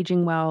 quote,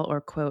 aging well, or,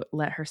 quote,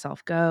 let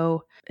herself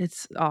go.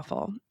 It's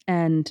awful.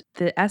 And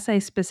the essay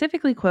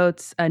specifically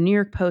quotes a New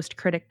York Post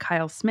critic,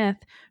 Kyle Smith,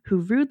 who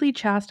rudely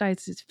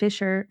chastises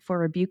Fisher for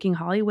rebuking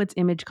Hollywood's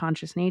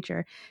image-conscious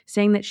nature,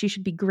 saying that she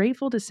should be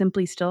grateful to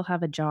simply still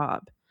have a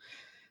job.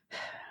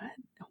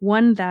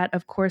 One that,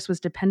 of course, was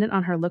dependent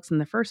on her looks in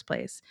the first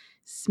place.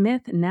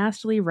 Smith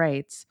nastily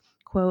writes,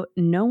 quote,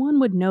 no one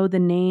would know the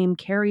name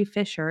Carrie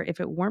Fisher if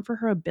it weren't for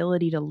her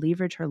ability to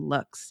leverage her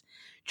looks.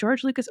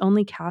 George Lucas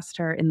only cast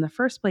her in the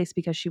first place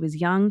because she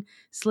was young,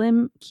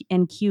 slim,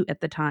 and cute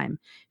at the time.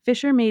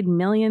 Fisher made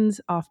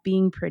millions off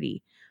being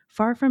pretty.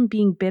 Far from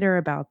being bitter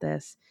about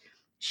this,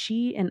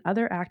 she and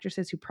other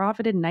actresses who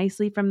profited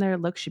nicely from their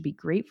looks should be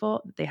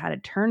grateful that they had a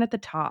turn at the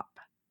top.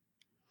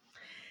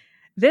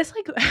 This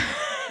like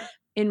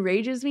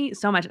enrages me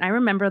so much. And I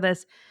remember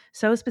this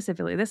so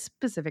specifically. This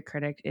specific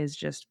critic is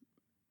just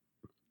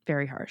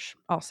very harsh.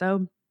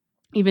 Also,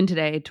 even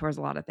today, towards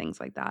a lot of things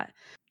like that.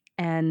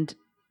 And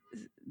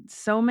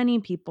so many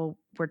people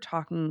were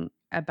talking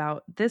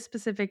about this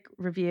specific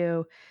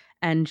review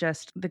and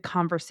just the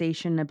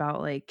conversation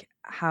about like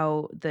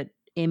how the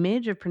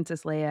image of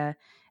Princess Leia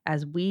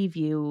as we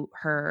view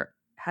her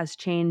has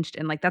changed,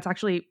 and like that's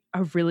actually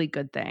a really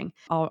good thing.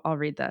 I'll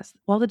read this.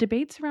 While the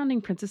debate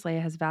surrounding Princess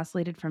Leia has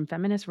vacillated from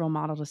feminist role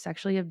model to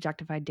sexually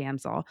objectified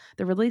damsel,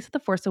 the release of The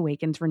Force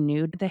Awakens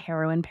renewed the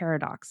heroine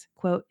paradox.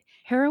 Quote,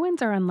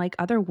 heroines are unlike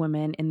other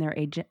women in their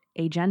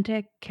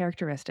agentic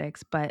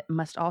characteristics, but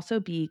must also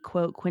be,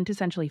 quote,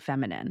 quintessentially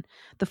feminine.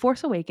 The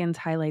Force Awakens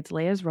highlights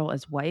Leia's role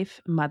as wife,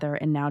 mother,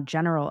 and now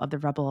general of the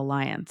Rebel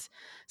Alliance.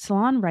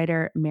 Salon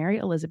writer Mary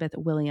Elizabeth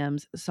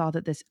Williams saw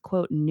that this,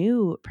 quote,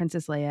 new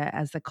Princess Leia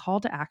as the call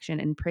to action,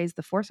 and praised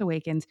The Force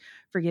Awakens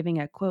for giving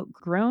a, quote,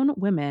 grown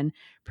women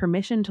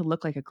permission to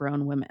look like a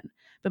grown woman.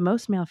 But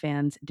most male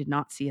fans did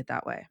not see it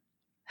that way.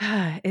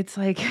 It's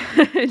like,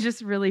 it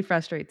just really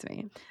frustrates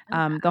me.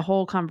 The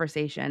whole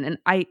conversation. And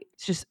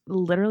it's just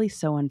literally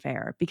so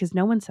unfair because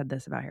no one said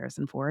this about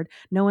Harrison Ford.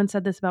 No one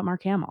said this about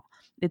Mark Hamill.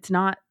 It's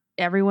not,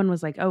 everyone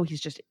was like, oh,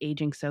 he's just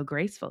aging so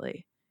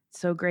gracefully.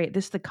 So great.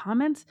 The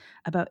comments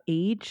about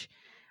age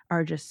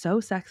are just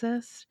so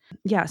sexist.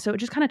 Yeah. So it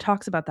just kind of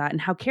talks about that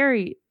and how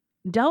Carrie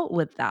dealt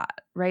with that,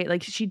 right?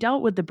 Like she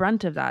dealt with the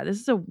brunt of that. This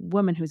is a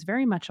woman who's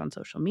very much on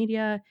social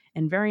media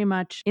and very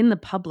much in the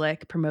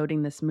public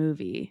promoting this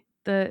movie.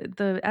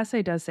 The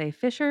essay does say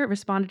Fisher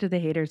responded to the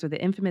haters with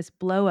the infamous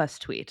 "blow us"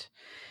 tweet,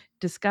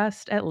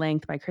 discussed at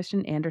length by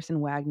Christian Anderson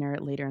Wagner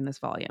later in this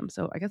volume.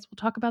 So I guess we'll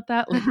talk about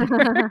that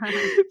later.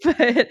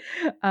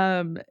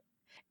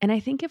 And I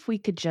think if we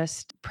could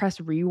just press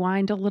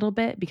rewind a little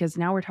bit, because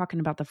now we're talking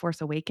about The Force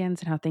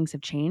Awakens and how things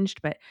have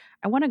changed, but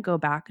I want to go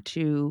back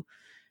to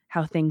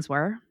how things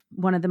were.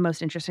 One of the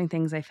most interesting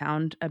things I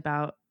found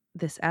about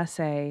this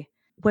essay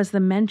was the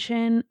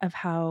mention of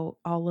how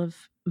I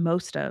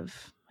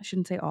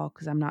shouldn't say all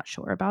because I'm not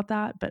sure about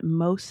that, but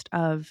most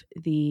of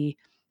the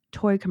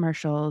toy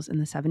commercials in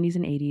the 70s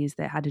and 80s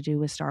that had to do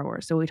with Star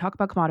Wars. So when we talk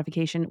about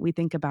commodification, we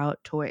think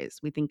about toys,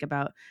 we think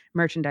about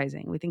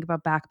merchandising, we think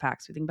about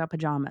backpacks, we think about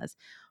pajamas.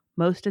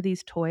 Most of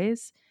these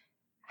toys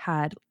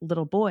had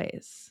little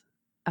boys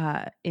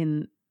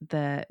in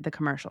the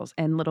commercials,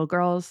 and little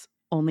girls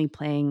only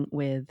playing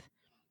with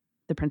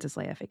the Princess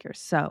Leia figures.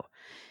 So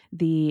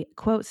the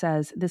quote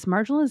says, "This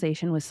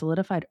marginalization was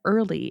solidified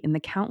early in the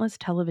countless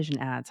television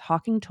ads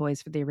hawking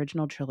toys for the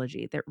original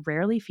trilogy that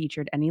rarely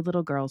featured any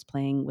little girls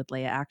playing with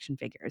Leia action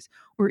figures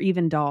or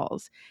even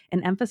dolls,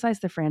 and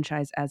emphasized the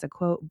franchise as a,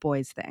 quote,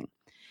 boys thing.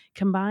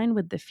 Combined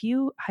with the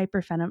few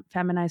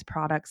hyper-feminized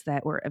products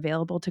that were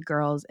available to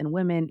girls and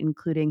women,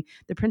 including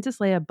the Princess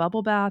Leia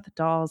bubble bath,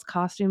 dolls,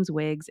 costumes,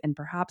 wigs, and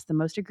perhaps the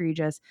most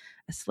egregious,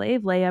 a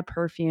Slave Leia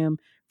perfume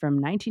from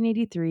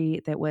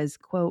 1983 that was,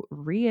 quote,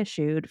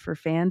 reissued for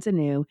fans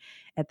anew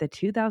at the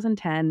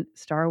 2010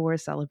 Star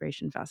Wars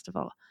Celebration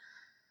Festival."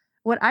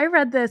 When I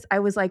read this, I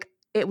was like,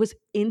 it was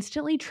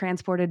instantly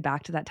transported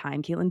back to that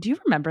time. Caitlin, do you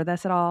remember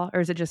this at all, or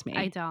is it just me?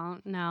 I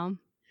don't know.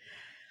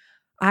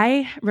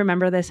 I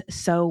remember this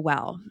so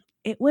well.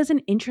 It was an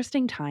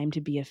interesting time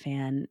to be a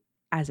fan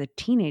as a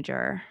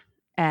teenager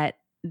at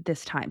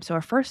this time. So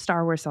our first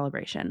Star Wars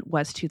celebration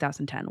was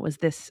 2010, was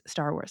this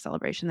Star Wars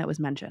celebration that was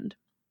mentioned.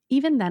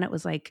 Even then it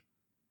was like,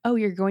 oh,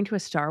 you're going to a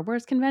Star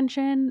Wars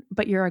convention,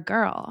 but you're a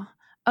girl.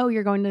 Oh,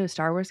 you're going to a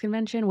Star Wars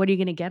convention? What are you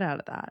going to get out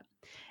of that?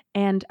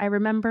 And I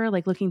remember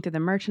like looking through the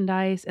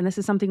merchandise, and this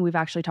is something we've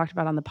actually talked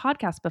about on the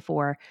podcast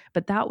before,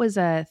 but that was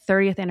a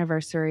 30th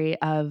anniversary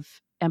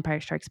of Empire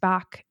Strikes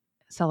Back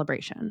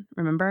celebration,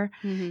 remember?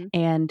 Mm-hmm.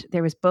 And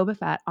there was Boba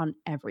Fett on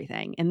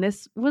everything. And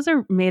this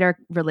made our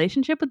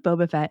relationship with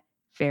Boba Fett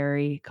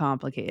very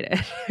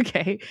complicated.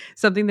 Okay.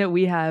 Something that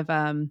we have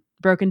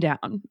broken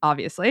down,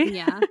 obviously,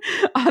 Yeah.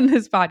 on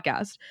this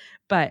podcast.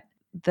 But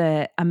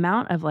the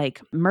amount of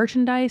like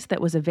merchandise that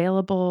was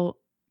available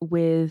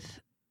with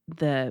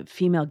the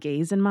female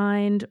gaze in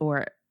mind,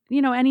 or,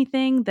 you know,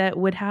 anything that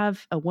would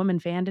have a woman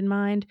fan in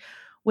mind,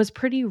 was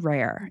pretty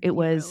rare. It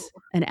was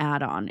an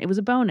add-on. It was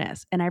a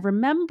bonus. And I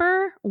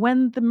remember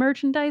when the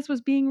merchandise was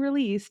being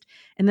released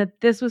and that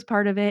this was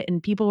part of it,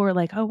 and people were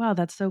like, "Oh wow,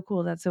 that's so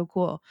cool. That's so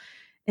cool."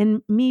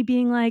 And me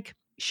being like,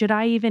 should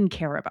I even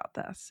care about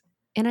this?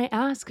 And I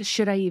ask,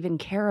 should I even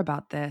care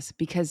about this?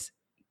 Because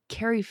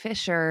Carrie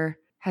Fisher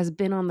has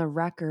been on the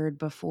record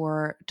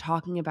before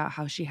talking about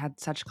how she had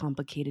such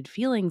complicated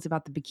feelings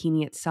about the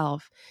bikini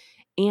itself,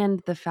 and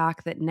the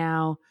fact that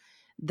now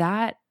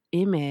that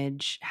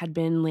image had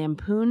been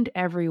lampooned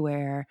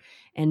everywhere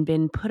and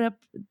been put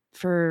up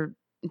for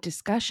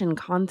discussion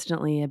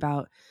constantly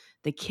about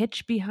the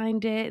kitsch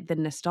behind it, the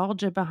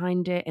nostalgia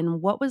behind it. And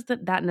what was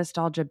that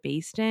nostalgia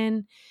based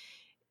in?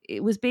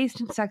 It was based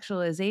in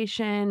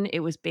sexualization. It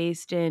was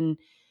based in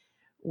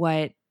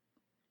what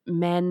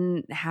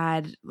men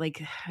had,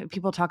 like,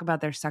 people talk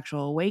about their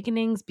sexual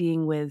awakenings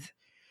being with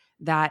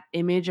that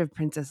image of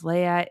Princess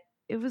Leia.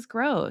 It was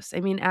gross. I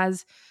mean,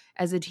 as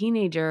a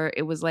teenager,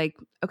 it was like,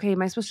 okay,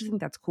 am I supposed to think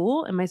that's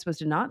cool? Am I supposed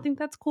to not think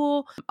that's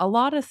cool? A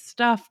lot of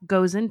stuff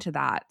goes into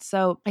that.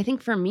 So I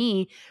think for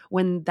me,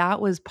 when that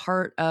was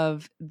part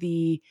of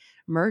the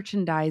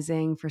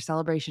merchandising for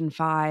Celebration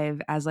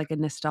 5 as like a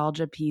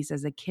nostalgia piece,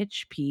 as a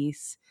kitsch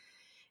piece,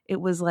 it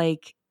was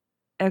like,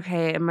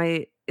 okay,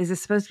 is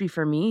this supposed to be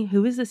for me?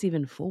 Who is this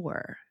even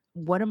for?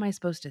 What am I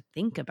supposed to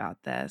think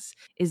about this?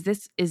 Is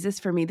this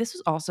for me? This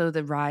was also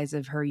the rise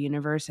of her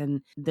universe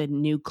and the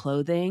new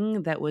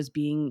clothing that was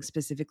being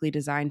specifically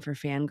designed for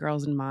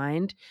fangirls in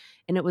mind.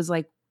 And it was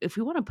like, if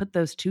we want to put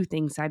those two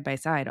things side by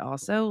side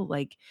also,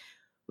 like,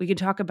 we could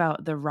talk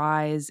about the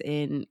rise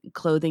in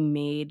clothing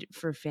made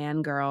for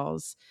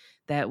fangirls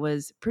that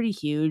was pretty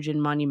huge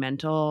and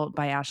monumental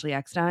by Ashley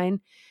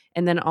Eckstein.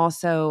 And then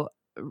also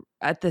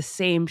at the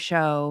same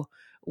show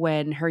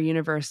when her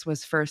universe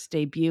was first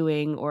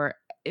debuting, or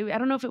I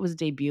don't know if it was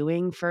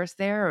debuting first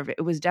there, or if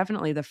it was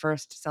definitely the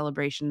first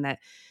celebration that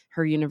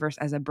her universe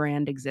as a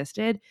brand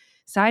existed.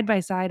 Side by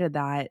side of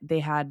that, they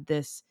had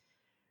this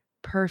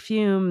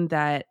perfume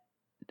that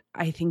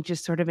I think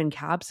just sort of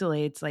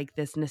encapsulates like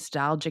this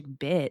nostalgic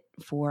bit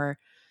for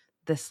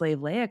the Slave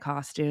Leia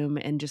costume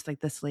and just like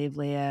the Slave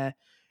Leia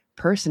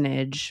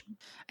personage.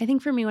 I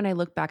think for me, when I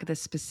look back at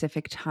this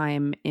specific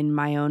time in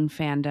my own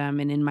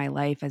fandom and in my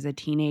life as a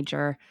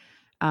teenager,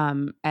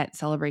 at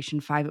Celebration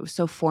 5, it was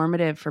so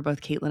formative for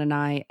both Caitlin and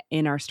I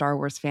in our Star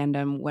Wars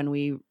fandom, when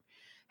we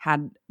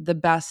had the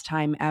best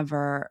time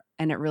ever,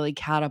 and it really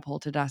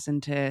catapulted us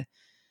into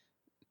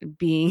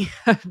being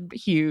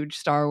huge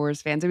Star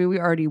Wars fans. I mean, we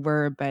already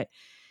were, but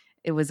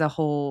it was a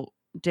whole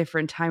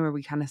different time where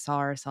we kind of saw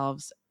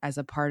ourselves as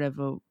a part of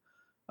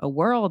a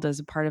world, as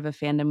a part of a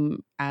fandom,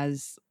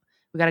 as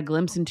we got a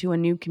glimpse into a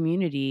new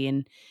community,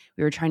 and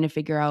we were trying to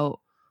figure out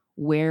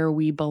where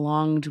we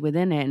belonged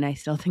within it. And I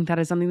still think that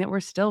is something that we're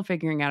still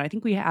figuring out. I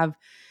think we have,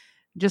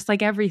 just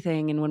like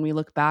everything. And when we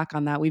look back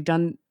on that, we've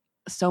done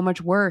so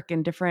much work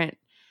and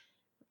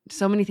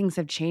so many things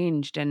have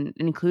changed, and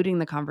including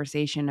the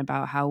conversation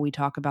about how we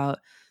talk about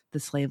the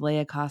slave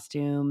Leia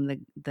costume,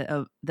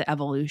 the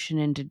evolution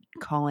into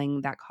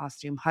calling that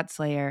costume Hut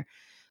Slayer.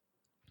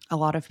 A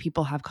lot of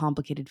people have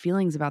complicated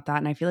feelings about that,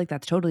 and I feel like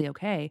that's totally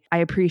okay. I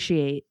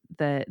appreciate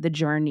the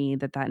journey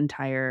that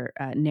entire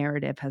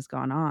narrative has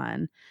gone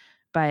on,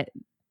 but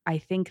I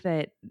think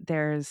that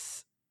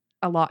there's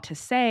a lot to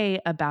say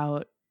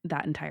about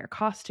that entire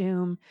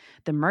costume,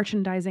 the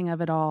merchandising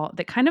of it all,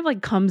 that kind of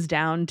like comes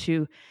down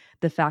to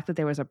the fact that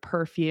there was a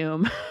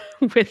perfume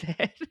with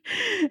it.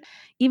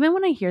 Even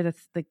when I hear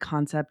that's the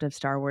concept of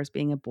Star Wars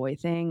being a boy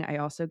thing, I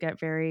also get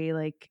very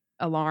like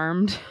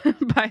alarmed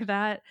by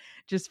that,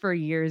 just for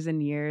years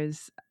and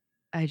years.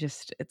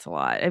 It's a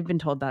lot. I've been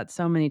told that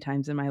so many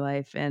times in my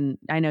life, and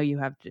I know you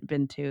have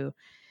been too,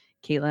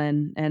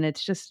 Caitlin, and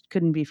it's just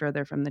couldn't be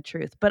further from the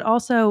truth. But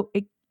also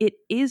it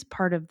is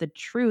part of the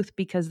truth,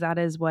 because that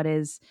was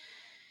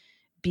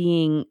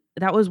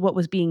what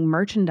was being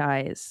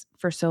merchandised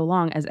for so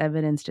long, as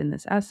evidenced in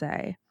this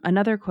essay.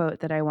 Another quote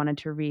that I wanted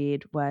to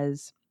read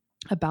was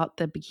about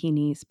the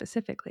bikini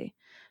specifically.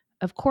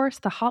 Of course,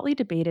 the hotly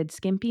debated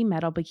skimpy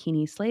metal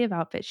bikini slave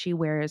outfit she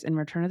wears in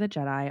Return of the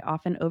Jedi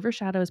often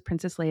overshadows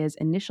Princess Leia's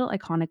initial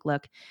iconic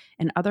look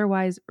and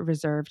otherwise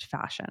reserved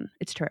fashion.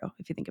 It's true,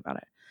 if you think about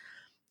it.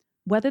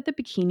 Whether the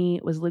bikini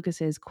was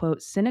Lucas's,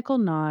 quote, cynical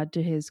nod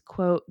to his,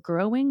 quote,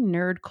 growing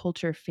nerd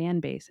culture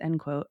fan base, end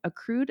quote, a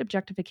crude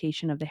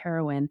objectification of the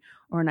heroine,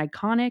 or an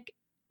iconic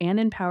and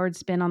empowered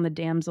spin on the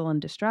damsel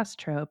in distress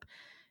trope,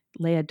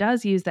 Leia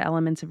does use the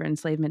elements of her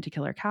enslavement to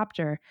kill her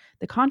captor.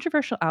 The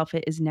controversial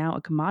outfit is now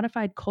a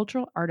commodified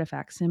cultural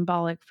artifact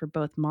symbolic for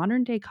both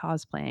modern-day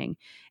cosplaying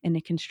and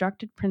a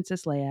constructed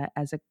Princess Leia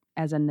as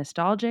a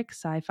nostalgic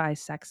sci-fi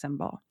sex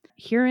symbol.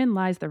 Herein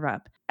lies the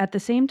rub. At the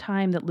same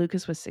time that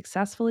Lucas was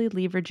successfully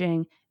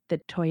leveraging the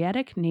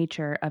toyetic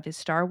nature of his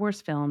Star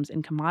Wars films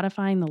and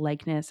commodifying the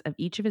likeness of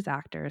each of his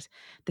actors,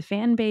 the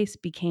fan base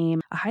became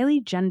a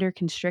highly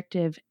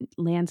gender-constrictive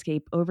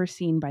landscape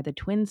overseen by the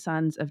twin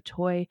sons of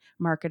toy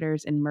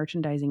marketers and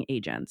merchandising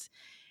agents.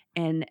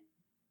 And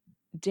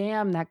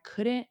damn, that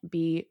couldn't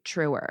be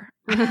truer.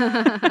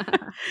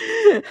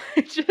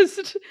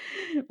 Just,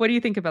 what do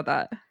you think about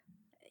that?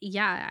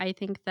 Yeah, I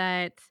think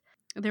that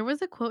there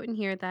was a quote in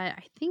here that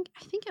I think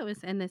it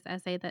was in this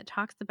essay that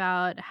talks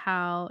about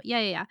how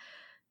yeah.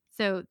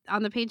 So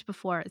on the page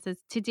before it says,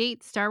 to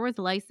date, Star Wars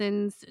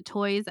licensed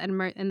toys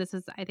and this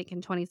was, I think,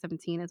 in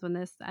 2017 is when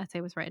this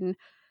essay was written.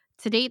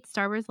 To date,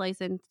 Star Wars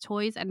licensed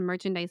toys and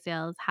merchandise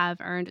sales have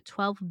earned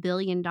 $12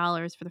 billion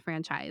for the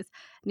franchise,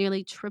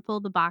 nearly triple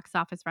the box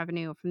office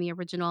revenue from the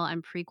original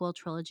and prequel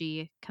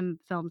trilogy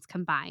films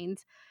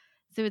combined.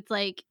 So it's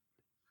like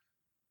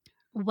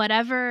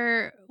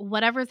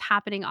whatever's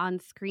happening on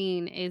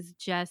screen is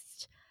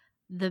just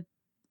the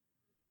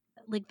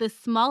the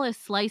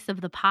smallest slice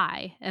of the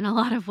pie in a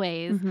lot of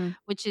ways, Mm-hmm.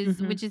 which is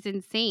Mm-hmm. which is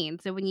insane.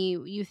 So when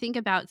you think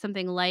about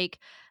something like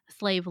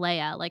Slave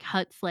Leia, like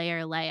Hut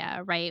Slayer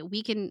Leia, right?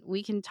 We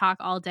can talk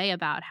all day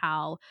about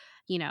how,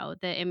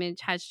 the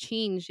image has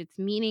changed, its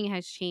meaning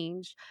has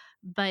changed,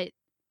 but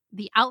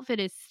the outfit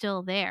is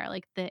still there.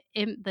 Like the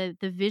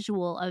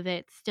visual of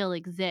it still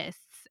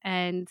exists,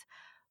 and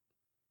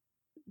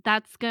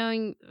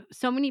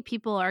so many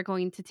people are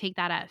going to take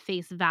that at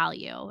face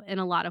value in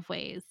a lot of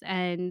ways,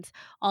 and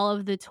all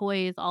of the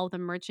toys, all of the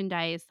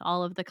merchandise,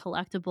 all of the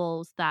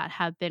collectibles that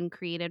have been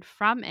created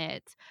from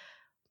it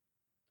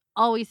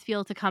always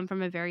feel to come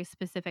from a very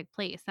specific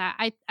place.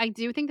 I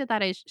do think that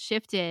that has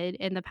shifted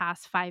in the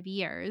past 5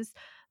 years,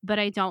 but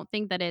I don't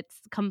think that it's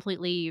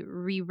completely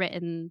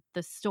rewritten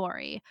the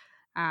story.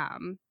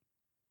 Um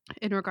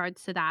in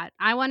regards to that,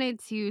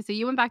 so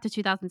you went back to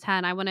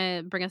 2010. I want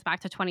to bring us back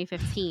to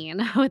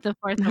 2015 with The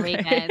Force Okay.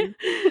 Awakens,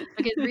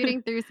 because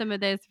reading through some of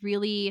this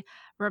really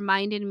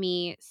reminded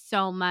me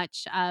so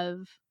much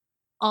of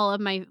all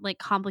of my like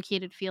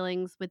complicated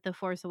feelings with The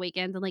Force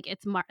Awakens, and like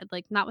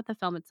like not with the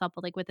film itself,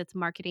 but like with its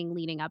marketing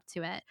leading up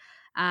to it.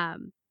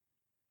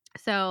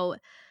 So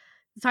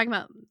talking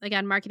about,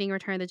 again, marketing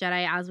Return of the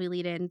Jedi as we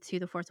lead into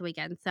The Force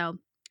Awakens. So,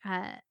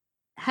 uh,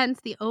 hence,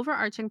 the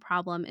overarching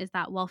problem is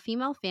that while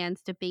female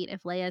fans debate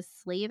if Leia's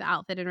slave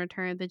outfit in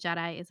Return of the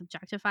Jedi is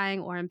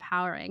objectifying or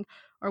empowering,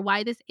 or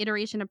why this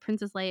iteration of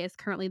Princess Leia is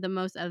currently the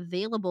most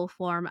available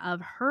form of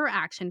her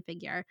action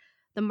figure,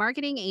 the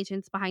marketing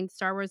agents behind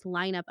Star Wars'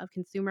 lineup of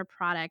consumer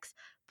products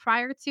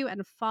prior to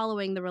and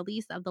following the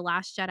release of The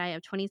Last Jedi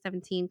of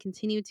 2017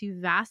 continue to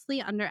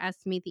vastly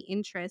underestimate the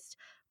interest,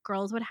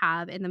 girls would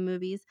have in the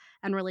movies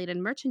and related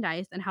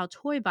merchandise, and how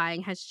toy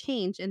buying has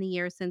changed in the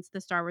years since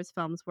the Star Wars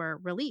films were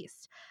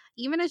released.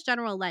 Even as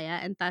General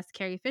Leia and thus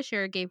Carrie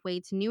Fisher gave way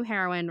to new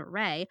heroine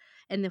Rey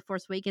in The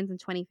Force Awakens in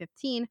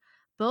 2015,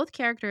 both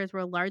characters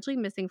were largely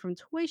missing from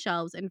toy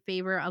shelves in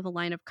favor of a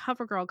line of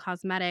CoverGirl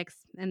cosmetics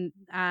and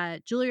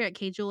jewelry at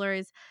K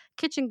Jewelers,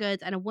 kitchen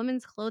goods, and a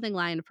women's clothing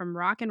line from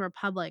Rock and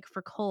Republic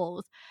for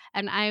Kohl's.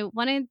 And I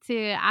wanted to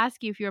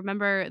ask you if you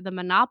remember the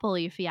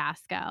Monopoly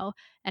fiasco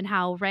and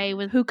how Ray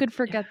was Who could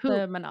forget who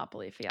the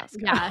Monopoly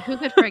fiasco? yeah, who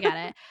could forget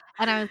it?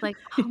 And I was like,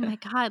 "Oh Yeah. my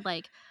god,"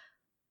 like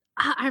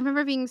I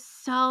remember being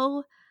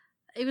so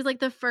it was like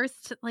the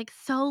first like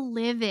so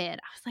livid.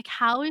 I was like,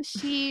 "How is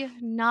she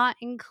not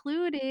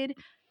included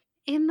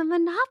in the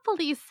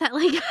Monopoly set?"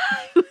 Like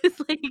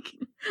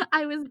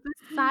I was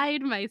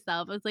beside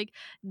myself. I was like,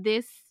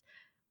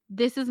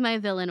 this is my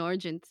villain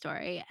origin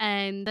story.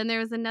 And then there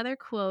was another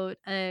quote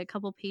a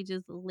couple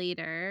pages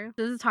later.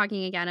 This is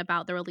talking again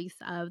about the release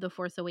of The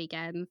Force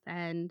Awakens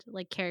and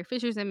like Carrie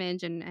Fisher's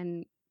image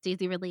and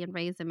Daisy Ridley and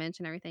Rey's image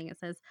and everything. It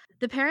says,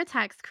 the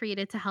paratext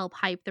created to help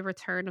hype the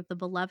return of the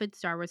beloved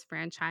Star Wars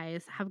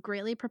franchise have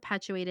greatly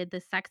perpetuated the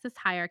sexist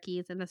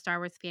hierarchies in the Star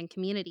Wars fan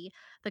community.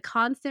 The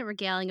constant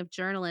regaling of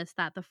journalists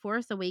that The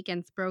Force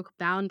Awakens broke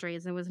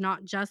boundaries and was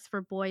not just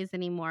for boys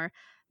anymore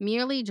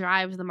merely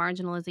drives the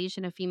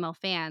marginalization of female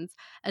fans,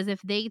 as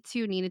if they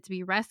too needed to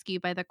be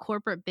rescued by the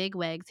corporate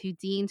bigwigs who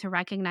deign to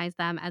recognize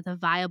them as a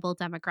viable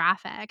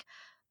demographic.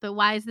 But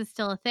why is this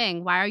still a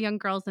thing? Why are young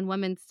girls and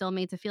women still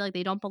made to feel like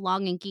they don't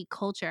belong in geek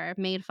culture,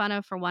 made fun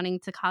of for wanting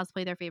to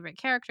cosplay their favorite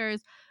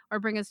characters or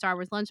bring a Star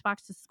Wars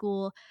lunchbox to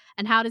school?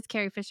 And how does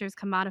Carrie Fisher's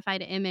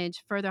commodified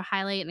image further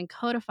highlight and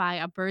codify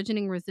a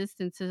burgeoning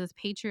resistance to this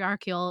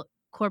patriarchal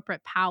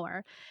corporate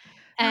power?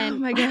 Oh And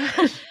my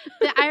gosh.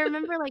 I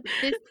remember like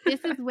this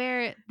is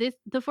where this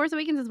The Force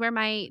Awakens is where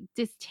my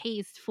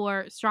distaste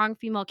for strong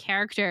female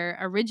character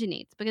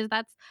originates, because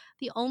that's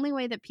the only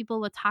way that people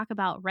would talk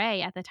about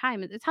Rey at the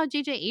time. It's how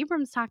J.J.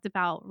 Abrams talked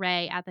about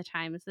Rey at the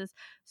time. It's this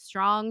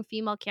strong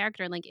female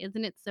character. And like,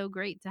 isn't it so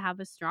great to have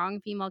a strong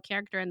female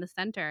character in the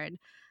center? And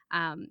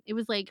it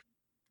was like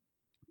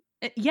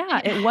Yeah,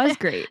 it was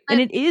great,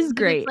 and it is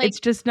but it's great. like It's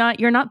just not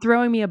you're not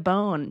throwing me a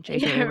bone,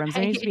 J.J. yeah, Abrams.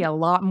 There needs to be right. a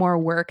lot more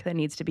work that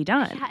needs to be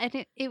done. Yeah,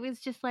 and it was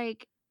just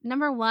like,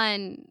 number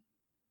 1,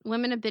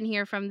 women have been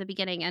here from the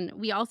beginning, and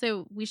we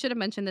should have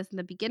mentioned this in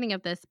the beginning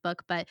of this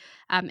book, but,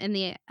 in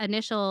the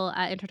initial,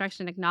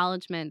 introduction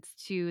acknowledgments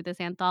to this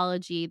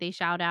anthology, they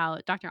shout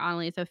out Dr.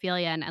 Annalise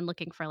Ophelia and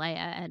Looking for Leia,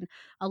 and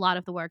a lot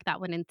of the work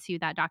that went into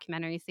that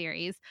documentary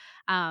series,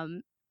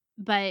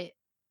 but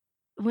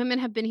women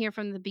have been here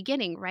from the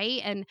beginning,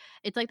 right? And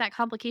it's like that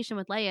complication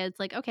with Leia. It's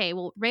like, okay,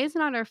 well, Rey's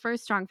not our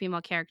first strong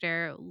female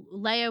character.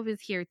 Leia was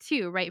here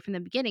too, right from the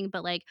beginning.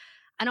 But like,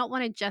 I don't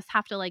want to just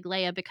have to like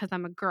Leia because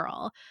I'm a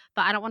girl,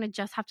 but I don't want to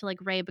just have to like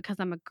Rey because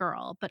I'm a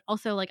girl. But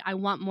also, like, I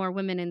want more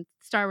women in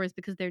Star Wars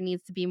because there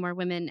needs to be more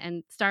women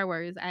in Star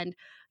Wars. And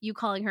you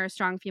calling her a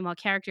strong female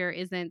character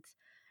isn't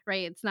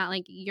right. It's not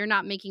like you're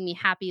not making me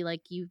happy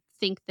like you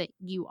think that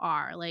you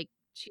are. Like,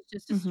 she's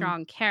just a Mhm.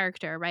 strong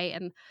character, right?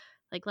 And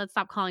like, let's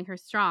stop calling her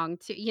strong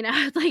too,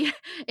 it's like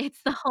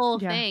it's the whole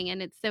Yeah. thing,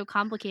 and it's so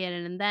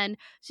complicated, and then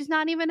she's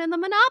not even in the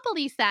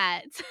Monopoly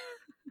set.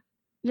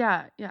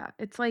 Yeah, yeah.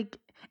 It's like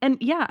and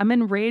yeah, I'm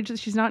enraged that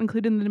she's not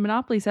included in the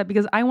Monopoly set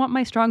because I want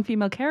my strong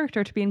female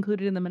character to be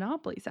included in the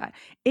Monopoly set.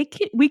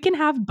 We can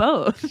have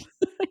both.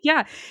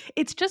 Yeah.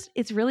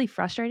 It's really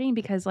frustrating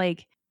because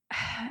like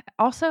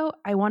also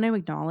I want to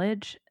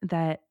acknowledge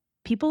that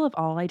people of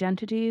all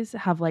identities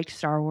have liked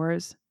Star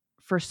Wars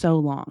for so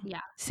long,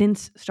 Yeah,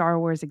 since Star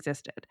Wars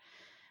existed.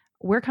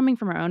 We're coming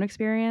from our own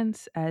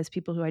experience as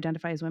people who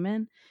identify as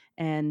women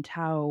and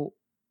how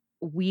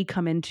we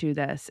come into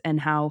this and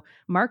how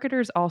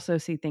marketers also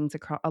see things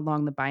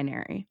along the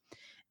binary.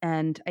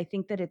 And I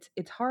think that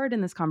it's hard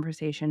in this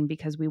conversation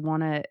because we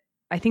want to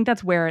I think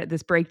that's where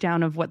this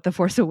breakdown of what The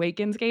Force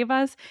Awakens gave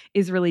us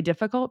is really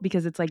difficult,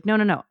 because it's like, no,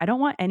 no, no. I don't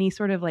want any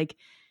sort of like,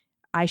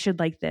 I should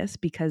like this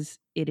because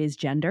it is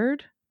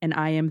gendered and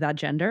I am that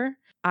gender.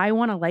 I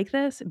want to like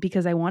this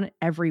because I want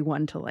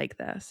everyone to like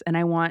this and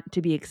I want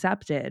to be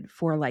accepted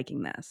for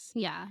liking this.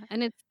 yeah,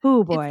 and it's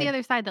Oh it's the boy.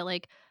 other side that,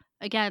 like,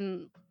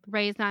 again,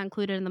 Rey's not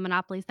included in the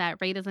Monopoly set.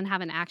 Rey doesn't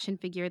have an action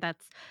figure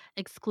that's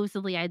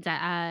exclusively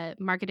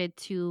marketed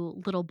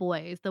to little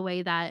boys, the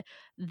way that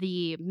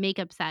the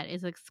makeup set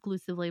is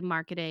exclusively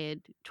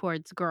marketed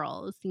towards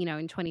girls,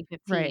 in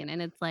Right. 2015,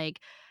 and it's like,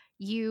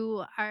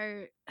 you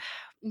are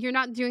you're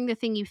not doing the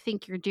thing you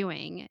think you're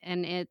doing,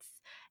 and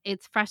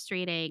it's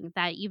frustrating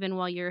that even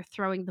while you're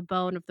throwing the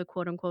bone of the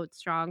quote unquote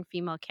strong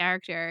female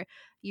character,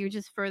 you're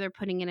just further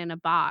putting it in a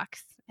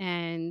box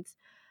and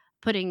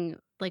putting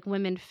like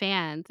women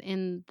fans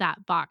in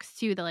that box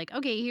too. They're like,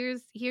 okay,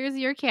 here's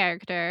your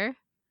character.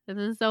 This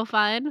is so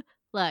fun.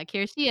 Look,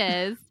 here she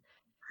is.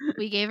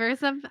 We gave her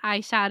some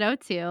eyeshadow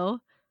too.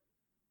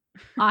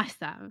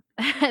 Awesome.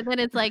 And then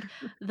it's like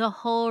the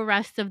whole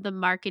rest of the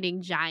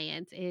marketing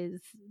giant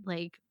is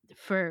like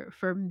for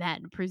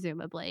men,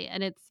 presumably.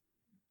 And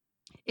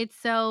It's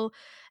so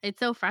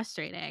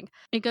frustrating.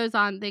 They goes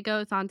on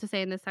to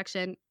say in this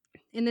section,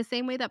 in the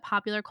same way that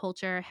popular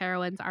culture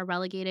heroines are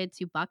relegated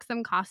to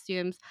buxom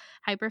costumes,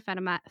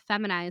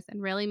 feminized,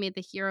 and rarely made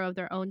the hero of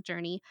their own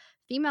journey,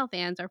 female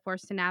fans are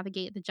forced to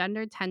navigate the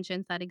gendered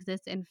tensions that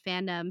exist in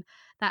fandom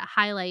that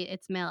highlight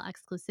its male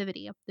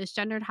exclusivity. This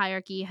gendered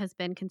hierarchy has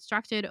been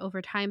constructed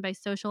over time by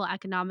social,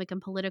 economic,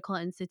 and political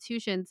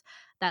institutions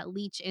that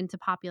leach into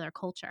popular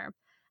culture.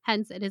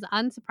 Hence, it is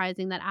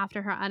unsurprising that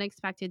after her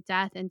unexpected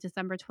death in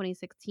December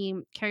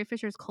 2016, Carrie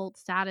Fisher's cult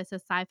status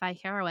as sci-fi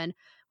heroine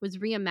was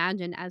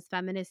reimagined as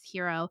feminist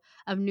hero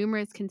of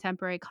numerous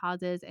contemporary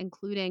causes,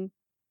 including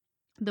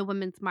the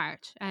Women's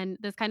March. And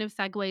this kind of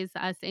segues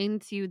us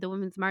into the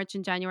Women's March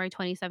in January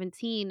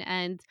 2017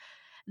 and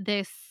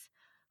this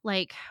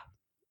like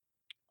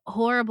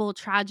horrible,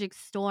 tragic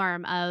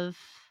storm of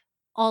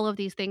all of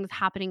these things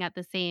happening at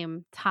the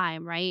same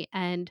time, right?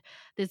 And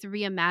this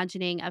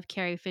reimagining of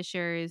Carrie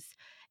Fisher's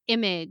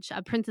image,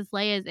 of Princess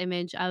Leia's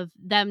image, of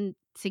them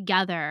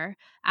together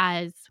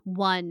as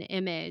one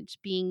image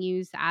being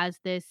used as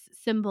this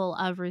symbol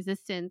of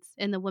resistance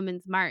in the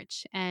Women's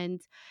March. And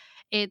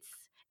it's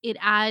it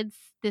adds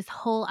this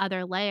whole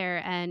other layer,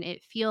 and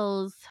it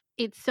feels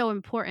it's so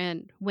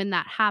important when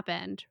that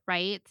happened,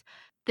 right?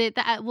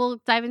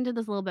 We'll dive into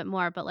this a little bit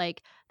more, but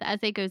like the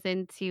essay goes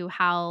into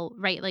how,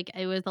 right, like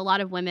it was a lot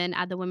of women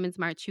at the Women's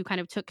March who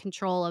kind of took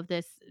control of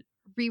this,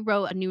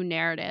 rewrote a new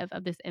narrative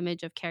of this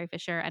image of Carrie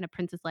Fisher and a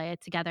Princess Leia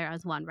together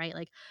as one, right?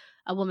 Like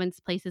a woman's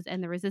places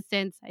in the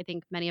resistance. I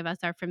think many of us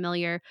are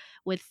familiar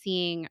with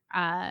seeing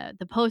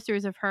the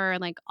posters of her,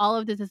 and like all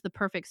of this is the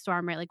perfect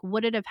storm, right? Like,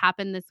 would it have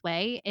happened this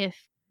way if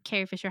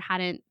Carrie Fisher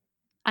hadn't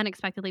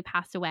unexpectedly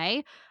passed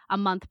away a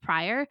month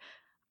prior?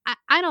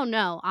 I don't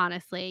know,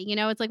 honestly.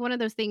 It's like one of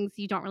those things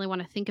you don't really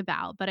want to think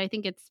about, but I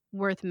think it's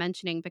worth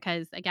mentioning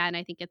because, again,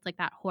 I think it's like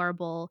that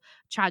horrible,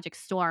 tragic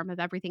storm of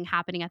everything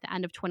happening at the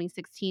end of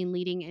 2016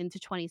 leading into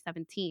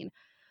 2017.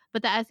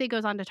 But the essay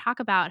goes on to talk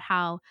about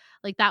how,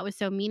 like, that was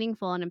so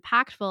meaningful and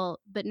impactful,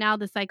 but now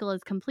the cycle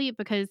is complete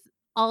because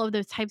all of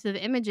those types of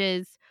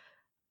images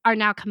are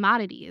now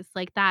commodities.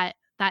 Like that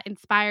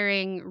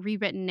inspiring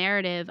rewritten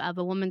narrative of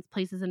a woman's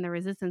places in the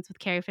resistance with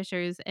Carrie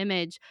Fisher's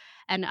image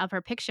and of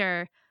her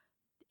picture,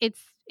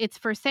 it's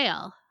for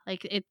sale.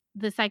 Like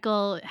the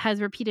cycle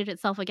has repeated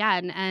itself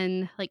again,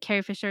 and like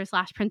Carrie Fisher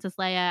slash Princess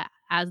Leia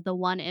as the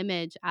one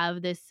image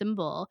of this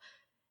symbol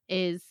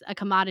is a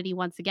commodity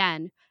once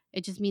again.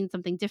 It just means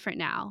something different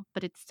now,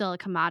 but it's still a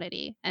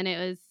commodity. And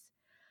I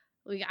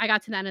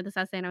got to the end of this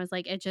essay and I was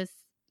like,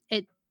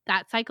 it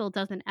that cycle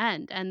doesn't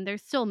end, and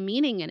there's still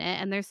meaning in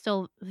it, and there's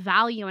still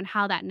value in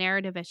how that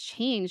narrative has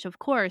changed, of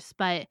course,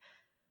 but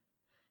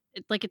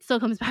it still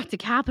comes back to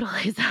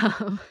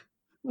capitalism.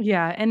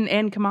 Yeah,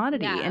 and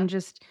commodity Yeah. and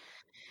just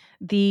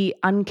the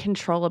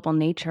uncontrollable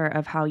nature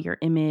of how your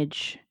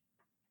image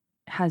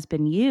has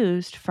been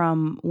used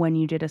from when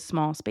you did a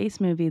small space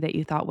movie that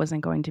you thought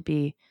wasn't going to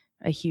be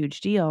a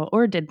huge deal,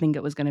 or did think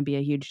it was going to be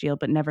a huge deal,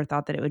 but never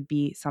thought that it would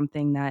be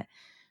something that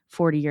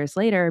 40 years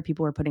later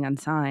people were putting on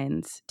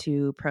signs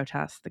to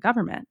protest the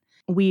government.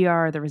 We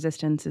Are the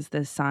Resistance is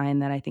this sign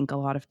that I think a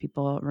lot of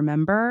people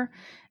remember.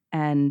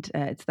 And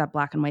it's that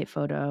black and white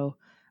photo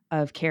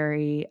of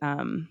Carrie.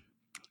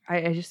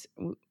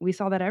 We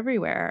saw that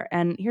everywhere.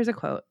 And here's a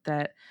quote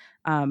that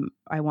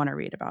I want to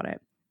read about it.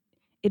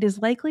 It is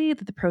likely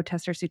that the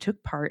protesters who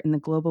took part in the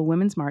global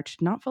Women's March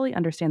did not fully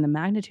understand the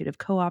magnitude of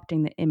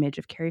co-opting the image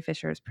of Carrie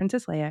Fisher as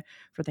Princess Leia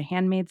for the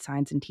handmade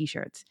signs and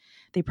t-shirts.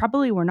 They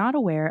probably were not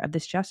aware of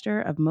this gesture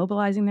of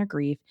mobilizing their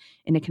grief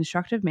in a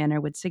constructive manner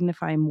would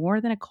signify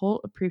more than a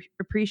cult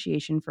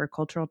appreciation for a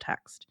cultural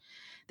text.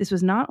 This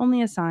was not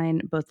only a sign,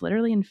 both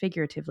literally and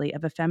figuratively,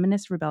 of a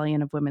feminist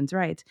rebellion of women's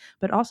rights,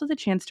 but also the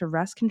chance to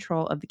wrest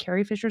control of the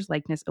Carrie Fisher's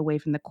likeness away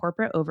from the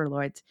corporate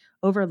overlords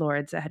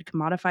that had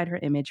commodified her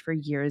image for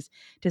years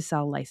to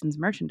sell licensed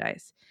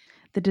merchandise.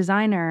 The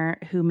designer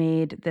who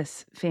made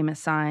this famous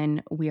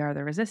sign, We Are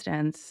the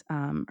Resistance,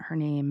 her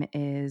name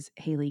is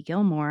Haley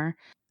Gilmore,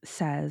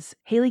 says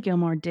Haley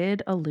Gilmore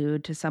did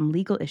allude to some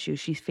legal issues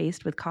she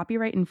faced with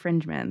copyright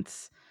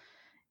infringements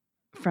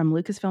from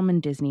Lucasfilm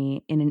and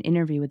Disney in an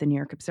interview with the New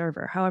York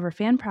Observer. However,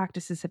 fan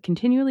practices have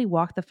continually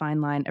walked the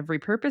fine line of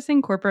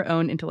repurposing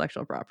corporate-owned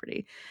intellectual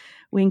property.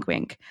 Wink,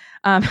 wink.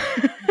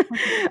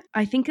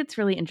 I think it's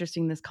really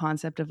interesting, this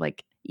concept of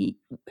like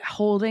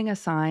holding a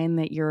sign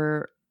that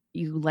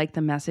you like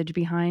the message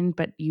behind,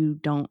 but you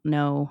don't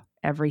know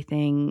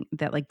everything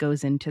that like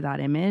goes into that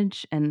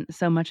image. And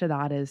so much of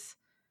that is,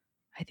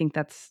 I think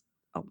that's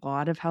a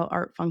lot of how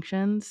art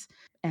functions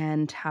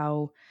and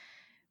how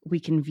we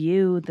can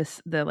view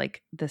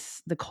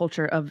the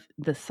culture of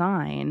the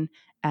sign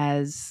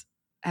as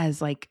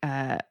like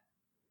a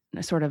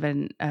sort of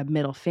a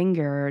middle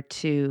finger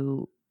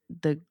to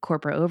the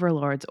corporate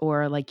overlords,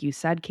 or like you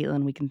said,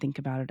 Caitlin, we can think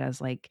about it as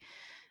like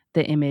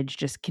the image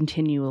just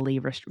continually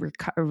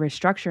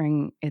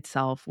restructuring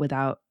itself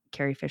without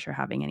Carrie Fisher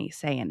having any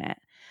say in it.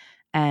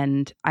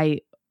 And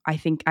I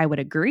think I would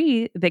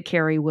agree that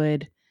Carrie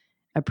would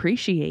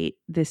appreciate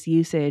this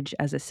usage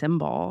as a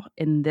symbol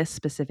in this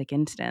specific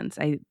instance.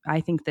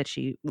 I think that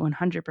she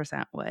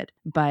 100% would.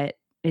 But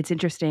it's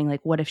interesting,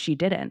 like, what if she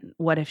didn't?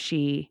 What if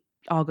she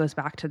all goes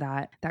back to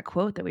that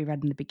quote that we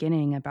read in the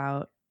beginning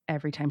about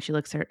every time she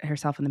looks at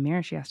herself in the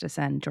mirror, she has to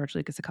send George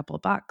Lucas a couple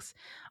of bucks.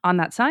 On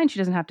that sign, she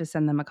doesn't have to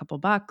send them a couple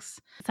bucks.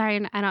 Sorry,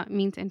 and I don't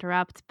mean to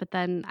interrupt, but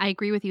then I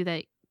agree with you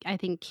that I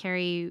think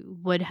Carrie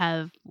would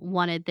have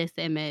wanted this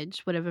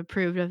image, would have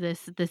approved of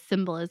this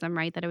symbolism,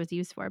 right, that it was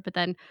used for. But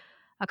then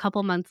a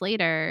couple months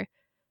later,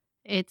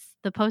 it's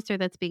the poster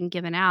that's being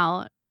given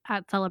out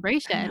at I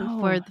Celebration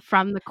know.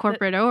 from the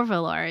corporate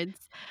overlords,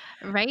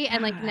 right?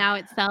 And like now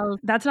it sells.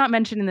 That's not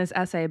mentioned in this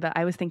essay, but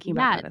I was thinking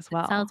about Yeah, that as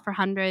it sells well. for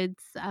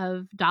hundreds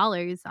of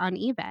dollars on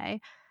eBay,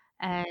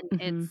 and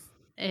Mm-hmm.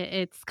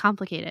 it's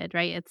complicated,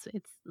 right? It's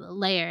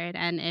layered,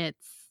 and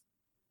it's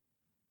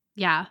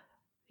yeah,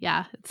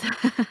 it's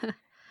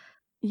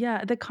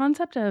Yeah, the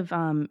concept of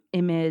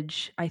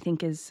image, I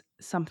think, is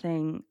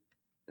something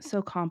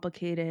so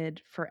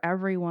complicated for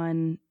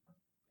everyone,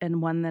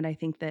 and one that I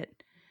think that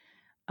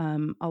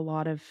a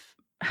lot of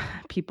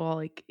people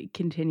like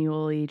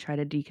continually try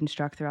to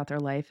deconstruct throughout their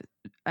life.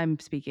 I'm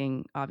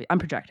speaking, I'm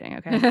projecting,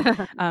 okay?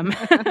 um,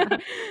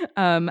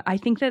 I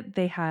think that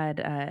they had,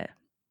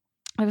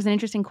 there was an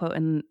interesting quote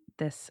in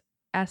this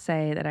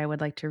essay that I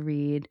would like to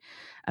read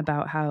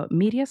about how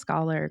media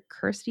scholar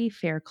Kirsty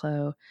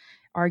Fairclough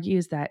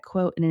argues that,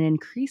 quote, in an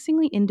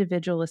increasingly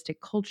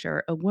individualistic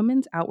culture, a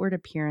woman's outward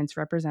appearance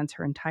represents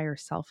her entire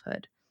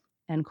selfhood,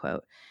 end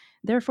quote.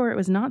 Therefore, it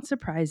was not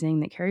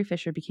surprising that Carrie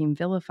Fisher became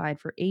vilified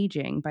for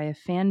aging by a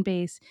fan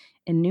base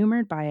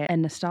enamored by a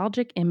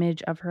nostalgic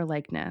image of her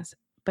likeness,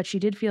 but she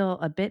did feel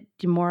a bit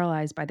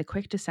demoralized by the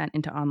quick descent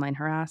into online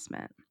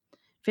harassment.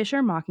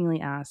 Fisher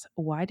mockingly asks,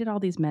 why did all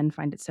these men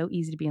find it so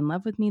easy to be in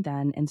love with me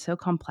then and so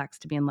complex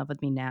to be in love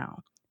with me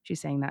now?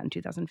 She's saying that in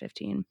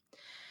 2015.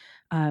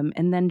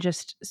 And then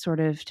just sort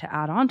of to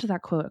add on to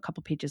that quote a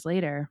couple pages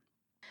later,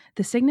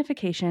 the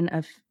signification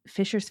of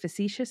Fisher's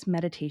facetious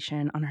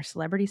meditation on her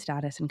celebrity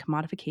status and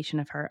commodification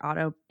of her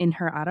in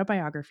her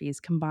autobiographies,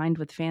 combined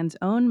with fans'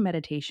 own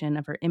meditation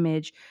of her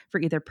image for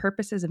either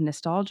purposes of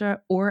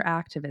nostalgia or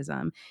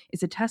activism,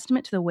 is a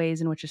testament to the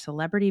ways in which a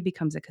celebrity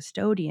becomes a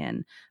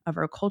custodian of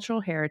our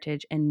cultural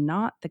heritage and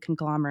not the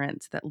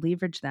conglomerates that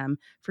leverage them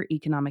for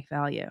economic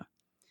value.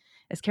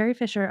 As Carrie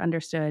Fisher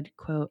understood,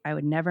 quote, I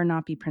would never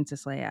not be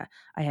Princess Leia.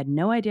 I had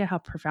no idea how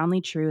profoundly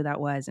true that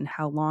was and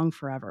how long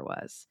forever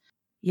was.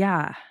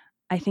 Yeah,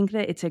 I think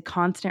that it's a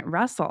constant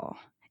wrestle.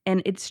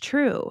 And it's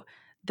true.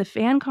 The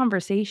fan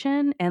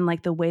conversation and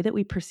like the way that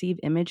we perceive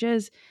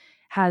images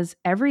has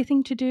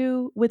everything to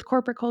do with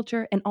corporate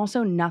culture and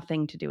also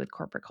nothing to do with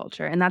corporate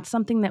culture. And that's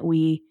something that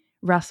we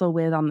wrestle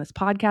with on this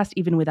podcast,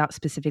 even without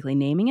specifically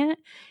naming it,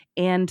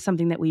 and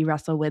something that we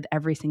wrestle with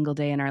every single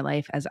day in our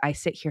life as I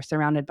sit here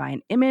surrounded by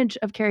an image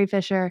of Carrie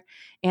Fisher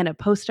and a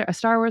poster, a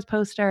Star Wars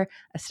poster,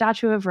 a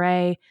statue of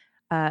Rey,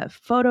 a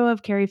photo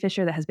of Carrie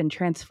Fisher that has been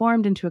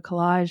transformed into a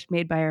collage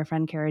made by our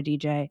friend Kara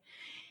DJ.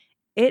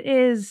 It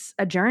is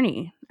a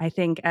journey, I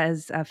think,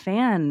 as a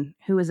fan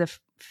who is a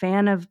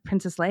fan of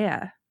Princess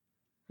Leia,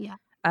 yeah.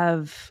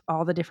 of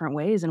all the different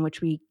ways in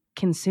which we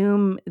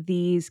consume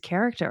these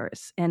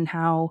characters and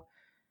how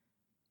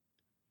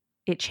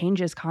it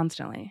changes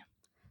constantly.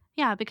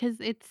 Yeah, because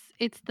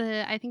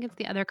I think it's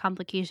the other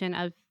complication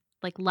of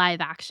like live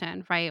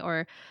action, right?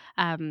 Or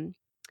um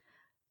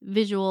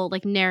visual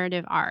like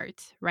narrative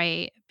art,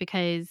 right?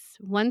 Because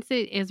once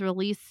it is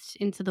released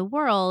into the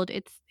world,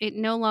 it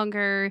no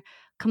longer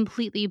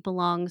completely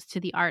belongs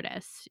to the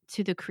artist,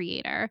 to the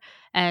creator.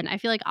 And I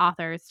feel like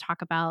authors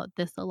talk about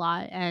this a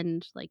lot,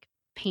 and like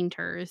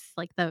painters,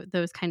 like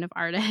those kind of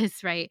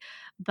artists, right?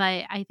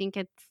 But I think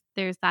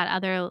there's that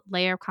other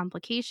layer of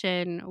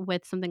complication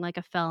with something like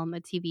a film,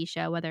 a TV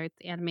show, whether it's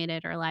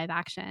animated or live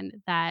action,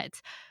 that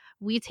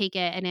we take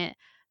it and it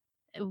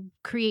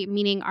create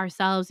meaning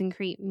ourselves and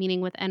create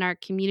meaning within our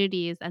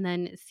communities, and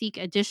then seek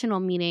additional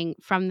meaning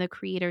from the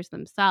creators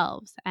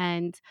themselves.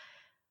 And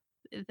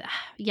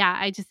yeah,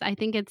 I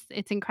think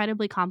it's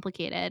incredibly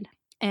complicated.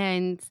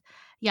 And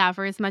yeah,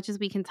 for as much as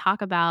we can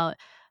talk about,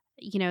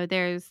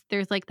 there's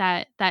like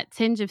that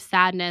tinge of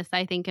sadness,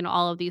 I think, in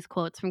all of these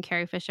quotes from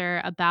Carrie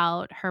Fisher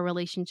about her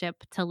relationship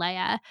to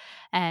Leia.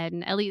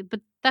 And at least,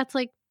 but that's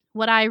like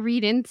what I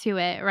read into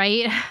it,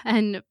 right?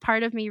 And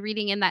part of me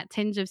reading in that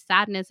tinge of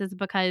sadness is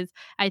because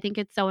I think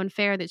it's so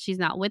unfair that she's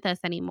not with us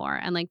anymore.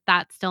 And like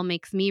that still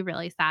makes me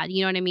really sad.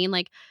 You know what I mean?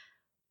 Like,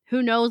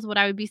 who knows what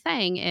I would be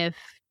saying if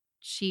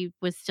she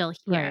was still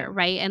Right. here,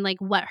 right? And like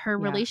what her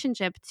Yeah.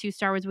 relationship to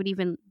Star Wars would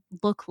even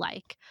look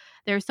like.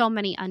 There's so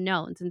many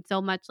unknowns and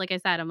so much, like I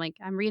said, I'm like,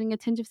 I'm reading a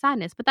tinge of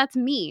sadness, but that's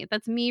me.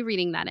 That's me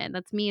reading that in.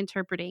 That's me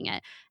interpreting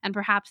it. And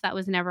perhaps that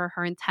was never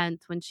her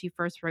intent when she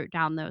first wrote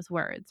down those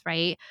words,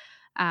 right?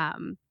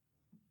 Um,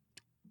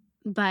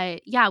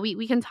 but yeah,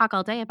 we can talk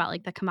all day about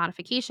like the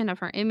commodification of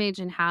her image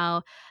and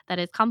how that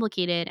is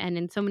complicated and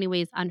in so many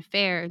ways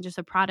unfair and just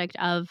a product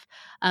of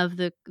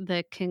the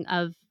king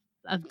of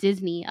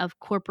Disney, of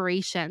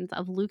corporations,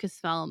 of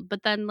Lucasfilm.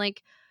 But then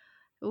like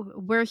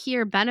we're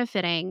here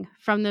benefiting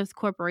from those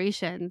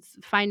corporations,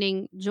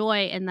 finding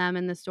joy in them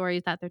and the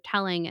stories that they're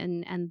telling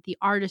and the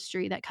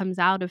artistry that comes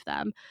out of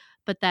them.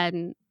 But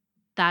then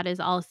that is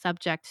all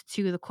subject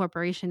to the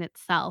corporation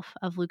itself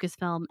of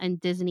Lucasfilm and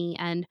Disney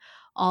and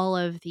all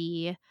of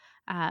the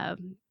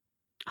um,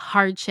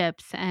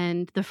 hardships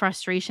and the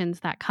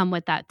frustrations that come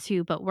with that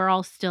too. But we're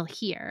all still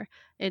here.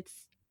 It's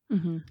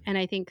Mm-hmm. And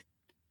I think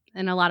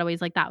in a lot of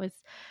ways, like, that was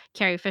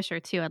Carrie Fisher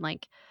too, and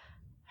like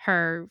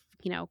her,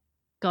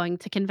 going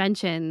to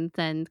conventions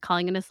and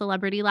calling it a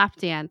celebrity lap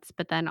dance,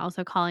 but then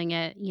also calling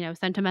it,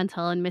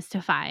 sentimental and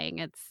mystifying.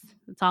 It's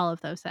all of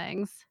those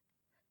things.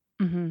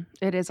 Mm-hmm.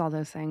 It is all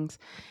those things.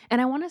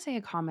 And I want to say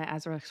a comment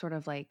as we're sort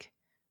of like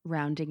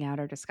rounding out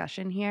our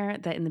discussion here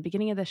that in the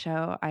beginning of the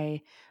show,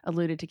 I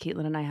alluded to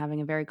Caitlin and I having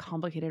a very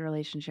complicated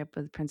relationship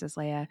with Princess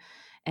Leia.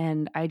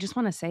 And I just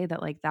want to say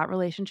that like that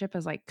relationship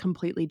has like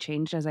completely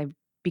changed as I've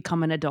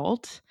become an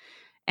adult.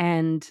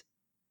 And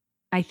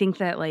I think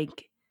that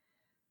like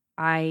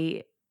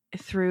I,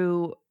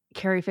 through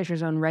Carrie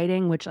Fisher's own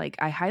writing, which like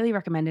I highly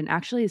recommend, and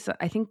actually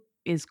I think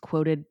is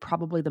quoted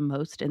probably the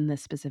most in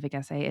this specific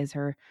essay, is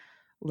her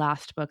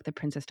last book, The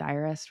Princess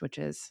Diarist, which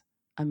is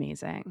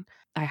amazing.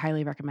 I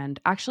highly recommend.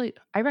 Actually,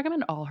 I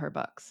recommend all her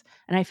books.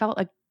 And I felt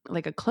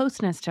like a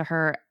closeness to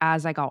her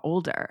as I got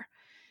older.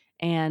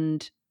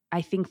 And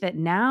I think that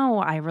now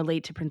I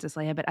relate to Princess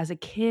Leia, but as a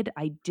kid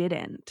I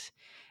didn't.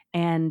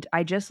 And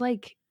I just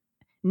like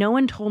no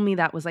one told me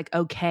that was like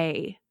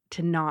okay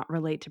to not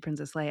relate to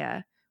Princess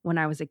Leia when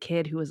I was a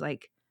kid who was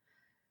like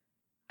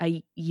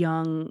a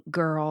young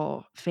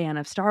girl fan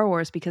of Star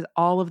Wars, because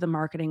all of the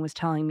marketing was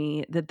telling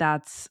me that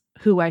that's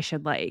who I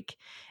should like.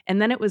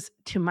 And then it was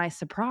to my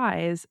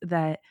surprise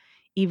that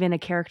even a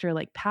character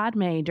like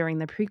Padme during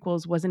the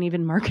prequels wasn't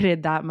even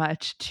marketed that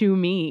much to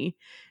me.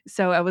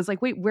 So I was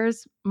like, wait,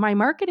 where's my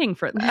marketing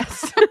for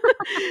this?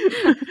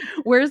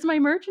 Where's my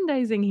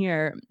merchandising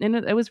here? And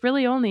it was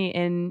really only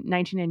in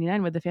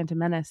 1999 with The Phantom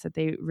Menace that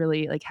they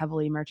really like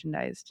heavily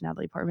merchandised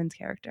Natalie Portman's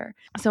character.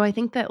 So I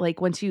think that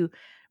like once you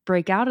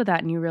break out of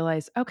that and you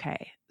realize,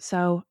 okay,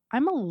 so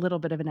I'm a little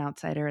bit of an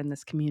outsider in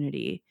this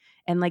community,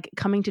 and like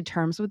coming to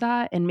terms with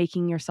that and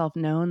making yourself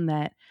known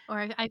that Or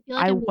I feel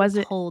like I I'm being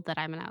wasn't. told that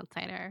I'm an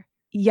outsider.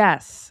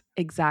 Yes,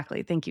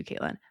 exactly. Thank you,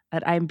 Caitlin.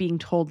 That I'm being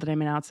told that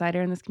I'm an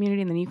outsider in this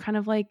community. And then you kind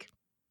of like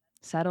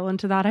settle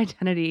into that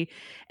identity.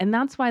 And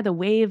that's why the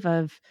wave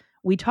of,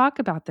 we talk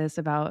about this,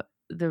 about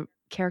the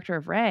character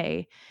of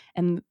Rey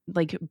and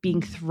like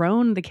being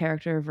thrown the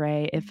character of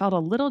Rey, it felt a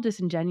little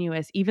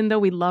disingenuous, even though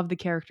we love the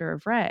character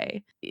of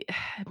Rey.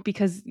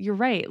 Because you're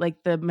right,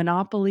 like the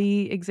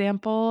Monopoly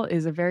example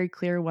is a very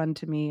clear one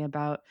to me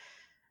about,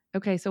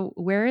 okay, so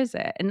where is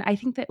it? And I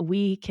think that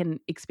we can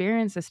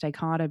experience this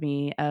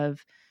dichotomy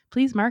of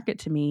please market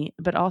to me,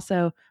 but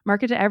also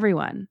market to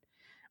everyone.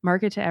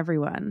 Market to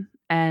everyone.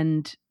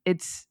 And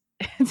it's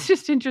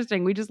just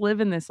interesting. We just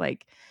live in this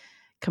like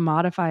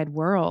commodified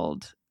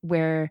world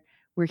where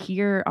we're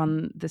here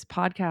on this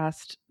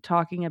podcast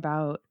talking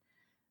about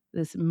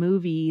this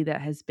movie that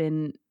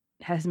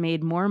has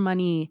made more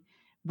money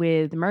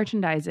with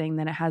merchandising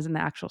than it has in the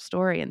actual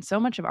story. And so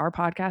much of our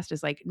podcast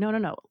is like,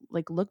 no,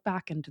 like look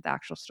back into the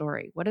actual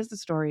story. What is the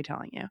story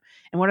telling you?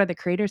 And what are the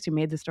creators who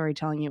made the story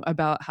telling you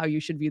about how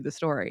you should view the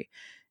story?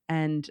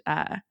 And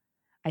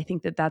I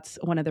think that that's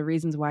one of the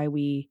reasons why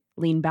we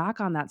lean back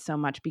on that so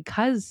much,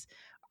 because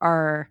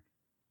our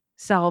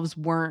selves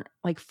weren't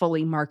like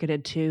fully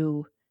marketed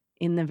to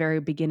in the very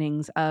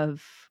beginnings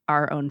of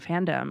our own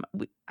fandom.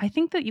 I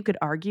think that you could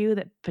argue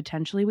that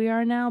potentially we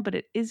are now, but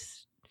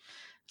it's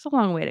a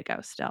long way to go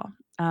still.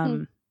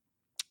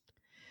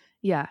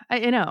 Yeah,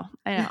 I know.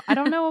 I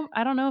don't know.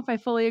 I don't know if I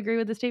fully agree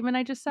with the statement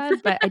I just said,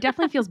 but it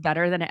definitely feels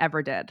better than it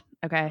ever did.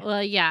 Okay.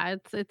 Well, yeah,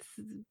 it's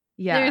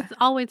Yeah. there's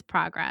always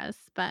progress,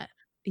 but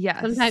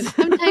Yes. sometimes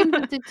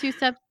it's a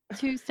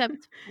two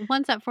steps,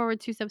 one step forward,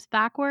 two steps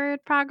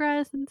backward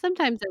progress, and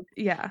sometimes it's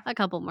Yeah. a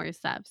couple more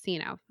steps,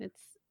 it's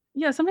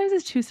Yeah, sometimes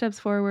it's 2 steps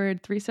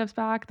forward, 3 steps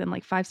back, then,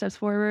 like, 5 steps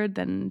forward,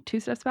 then 2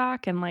 steps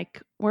back, and,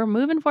 like, we're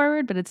moving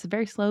forward, but it's a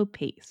very slow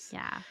pace.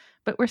 yeah.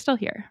 But we're still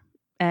here.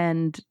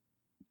 And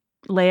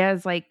Leia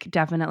is, like,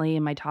 definitely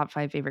in my top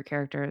 5 favorite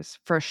characters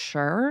for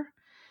sure.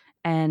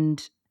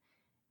 And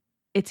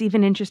it's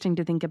even interesting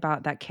to think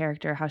about that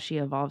character, how she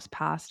evolves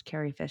past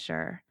Carrie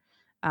Fisher,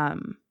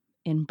 um,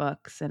 in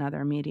books and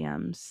other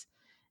mediums,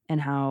 and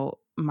how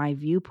my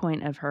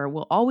viewpoint of her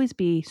will always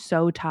be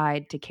so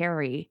tied to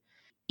Carrie,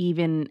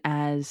 even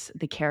as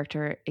the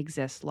character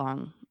exists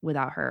long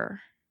without her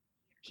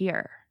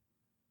here.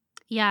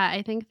 Yeah,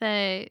 I think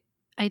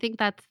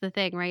that's the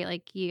thing, right?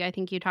 Like I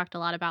think you talked a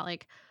lot about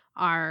like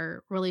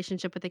our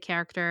relationship with the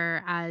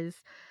character as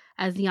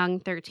young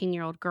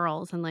 13-year-old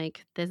girls and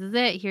like this is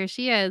it. Here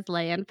she is,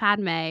 Leia and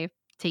Padme.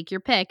 Take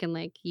your pick and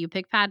like you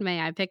pick Padme,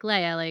 I pick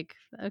Leia. Like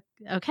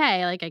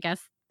okay, like I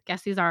guess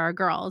these are our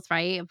girls,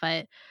 right?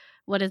 But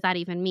what does that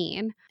even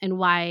mean? And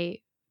why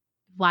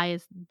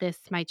is this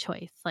my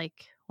choice?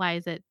 Like why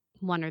is it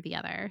one or the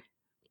other?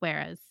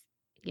 Whereas,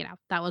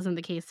 that wasn't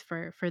the case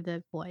for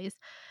the boys.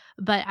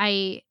 But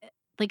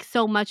like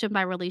so much of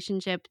my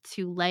relationship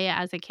to Leia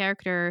as a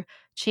character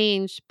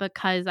changed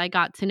because I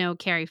got to know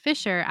Carrie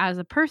Fisher as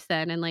a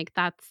person, and like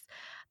that's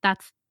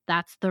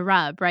the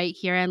rub, right?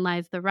 Herein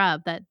lies the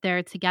rub, that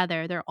they're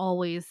together. They're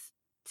always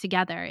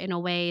together in a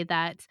way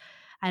that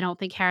I don't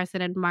think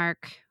Harrison and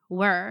Mark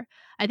were.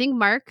 I think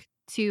Mark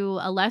to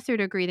a lesser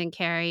degree than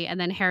Carrie, and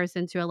then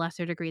Harrison to a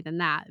lesser degree than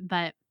that.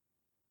 But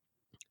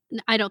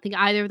I don't think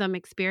either of them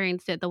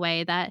experienced it the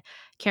way that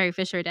Carrie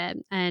Fisher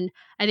did. And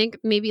I think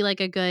maybe like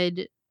a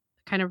good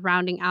kind of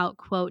rounding out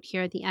quote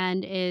here at the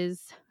end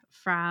is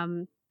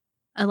from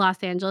a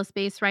Los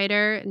Angeles-based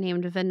writer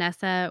named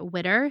Vanessa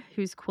Witter,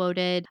 who's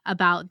quoted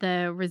about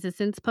the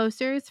resistance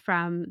posters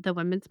from the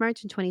Women's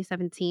March in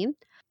 2017.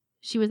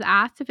 She was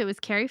asked if it was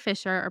Carrie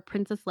Fisher or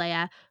Princess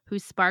Leia who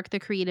sparked the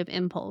creative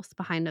impulse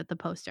behind the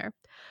poster.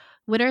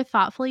 Witter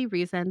thoughtfully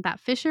reasoned that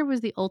Fisher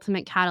was the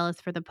ultimate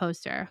catalyst for the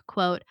poster.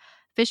 Quote,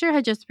 Fisher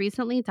had just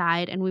recently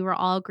died, and we were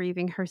all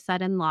grieving her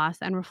sudden loss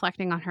and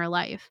reflecting on her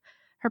life.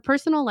 Her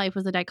personal life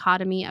was a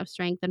dichotomy of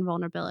strength and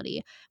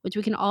vulnerability, which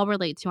we can all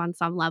relate to on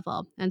some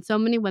level. And so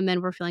many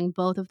women were feeling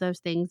both of those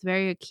things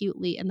very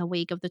acutely in the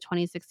wake of the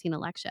 2016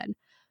 election.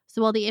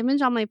 So while the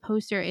image on my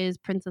poster is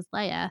Princess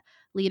Leia,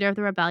 leader of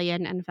the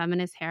rebellion and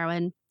feminist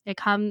heroine, it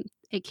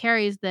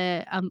carries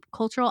the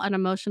cultural and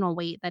emotional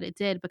weight that it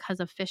did because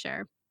of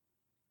Fisher.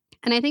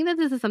 And I think that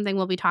this is something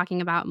we'll be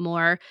talking about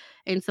more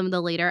in some of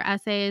the later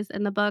essays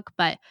in the book,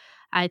 but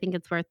I think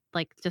it's worth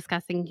like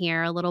discussing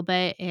here a little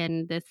bit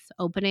in this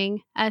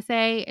opening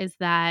essay is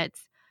that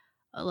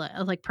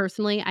like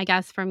personally, I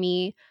guess for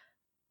me,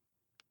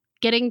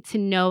 getting to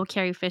know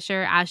Carrie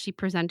Fisher as she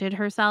presented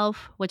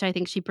herself, which I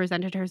think she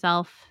presented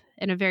herself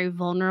in a very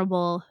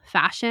vulnerable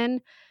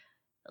fashion,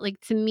 like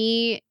to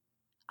me,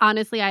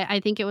 honestly,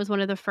 I think it was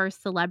one of the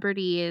first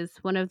celebrities,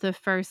 one of the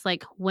first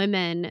like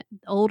women,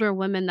 older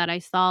women that I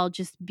saw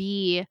just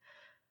be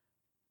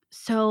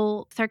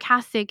so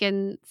sarcastic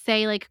and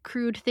say like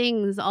crude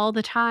things all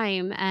the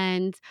time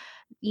and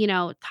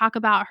talk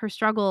about her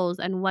struggles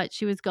and what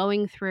she was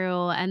going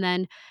through and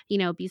then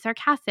be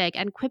sarcastic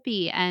and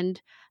quippy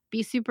and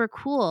be super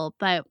cool.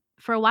 But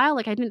for a while,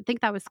 like I didn't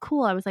think that was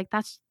cool. I was like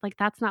that's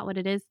not what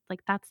it is.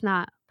 Like that's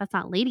not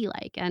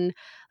ladylike. And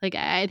like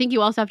I think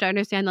you also have to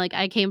understand, like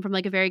I came from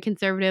like a very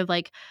conservative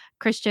like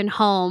Christian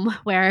home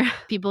where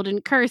people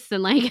didn't curse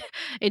and like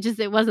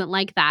it wasn't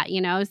like that.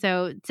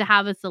 So to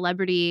have a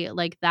celebrity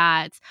like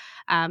that,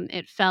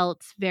 it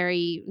felt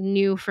very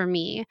new for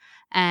me.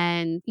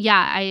 And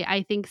yeah,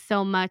 I think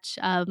so much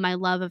of my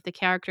love of the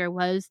character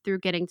was through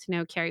getting to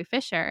know Carrie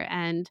Fisher,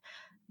 and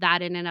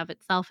that in and of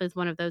itself is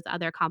one of those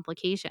other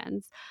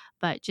complications.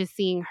 But just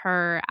seeing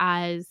her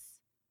as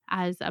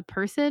a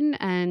person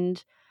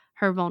and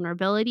her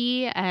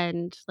vulnerability,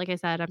 and like I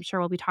said, I'm sure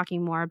we'll be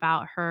talking more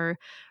about her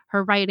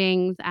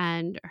writings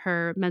and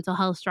her mental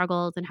health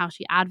struggles and how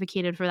she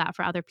advocated for that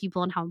for other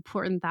people and how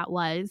important that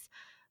was.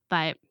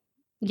 But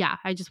yeah,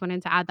 I just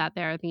wanted to add that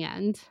there at the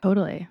end.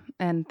 Totally.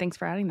 And thanks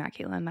for adding that,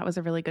 Caitlin. That was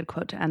a really good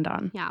quote to end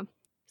on. Yeah.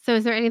 So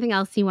is there anything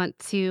else you want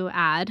to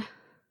add?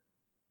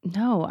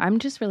 No, I'm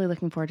just really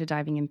looking forward to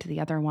diving into the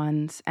other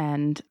ones.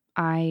 And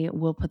I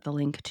will put the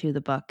link to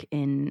the book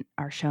in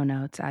our show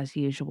notes as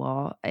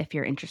usual if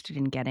you're interested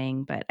in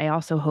getting. But I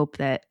also hope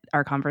that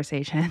our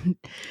conversation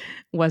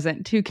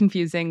wasn't too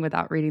confusing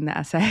without reading the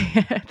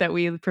essay, that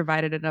we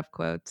provided enough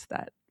quotes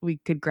that we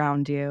could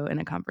ground you in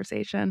a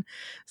conversation.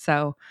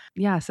 So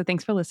yeah, so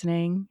thanks for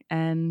listening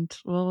and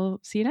we'll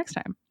see you next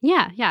time.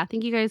 Yeah.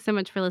 Thank you guys so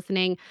much for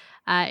listening.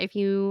 If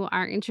you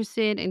are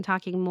interested in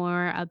talking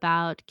more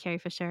about Carrie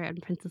Fisher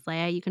and Princess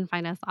Leia, you can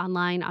find us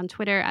online on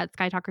Twitter at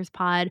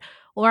SkyTalkersPod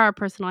or our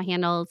personal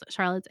handles.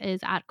 Charlotte's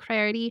is at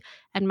Clarity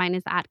and mine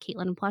is at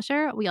Caitlin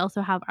Plusher. We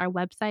also have our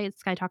website,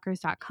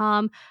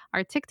 skytalkers.com,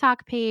 our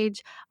TikTok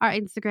page, our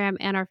Instagram,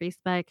 and our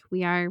Facebook.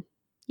 We are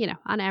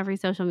on every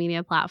social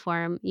media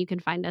platform. You can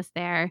find us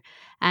there.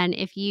 And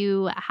if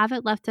you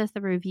haven't left us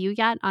a review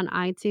yet on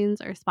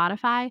iTunes or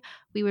Spotify,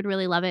 we would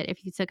really love it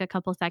if you took a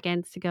couple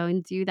seconds to go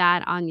and do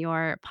that on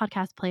your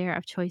podcast player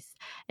of choice.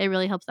 It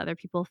really helps other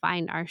people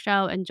find our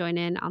show and join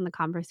in on the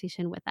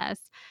conversation with us.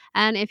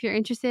 And if you're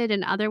interested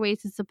in other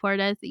ways to support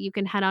us, you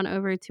can head on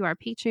over to our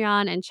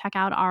Patreon and check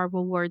out our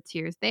reward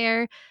tiers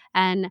there,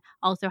 and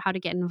also how to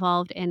get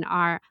involved in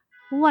our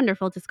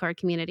wonderful Discord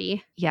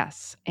community.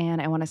 Yes.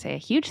 And I want to say a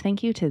huge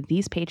thank you to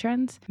these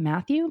patrons: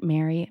 Matthew,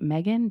 Mary,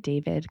 Megan,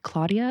 David,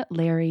 Claudia,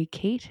 Larry,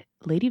 Kate,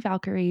 Lady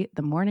Valkyrie,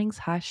 The Morning's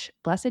Hush,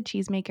 Blessed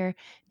Cheesemaker,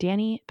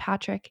 Danny,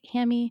 Patrick,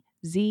 Hammy,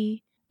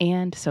 Z,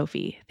 and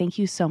Sophie. Thank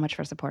you so much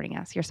for supporting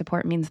us. Your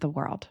support means the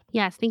world.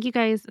 Yes, thank you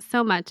guys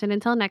so much. And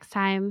until next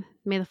time,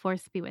 may the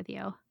force be with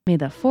you. May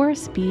the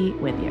force be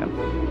with you.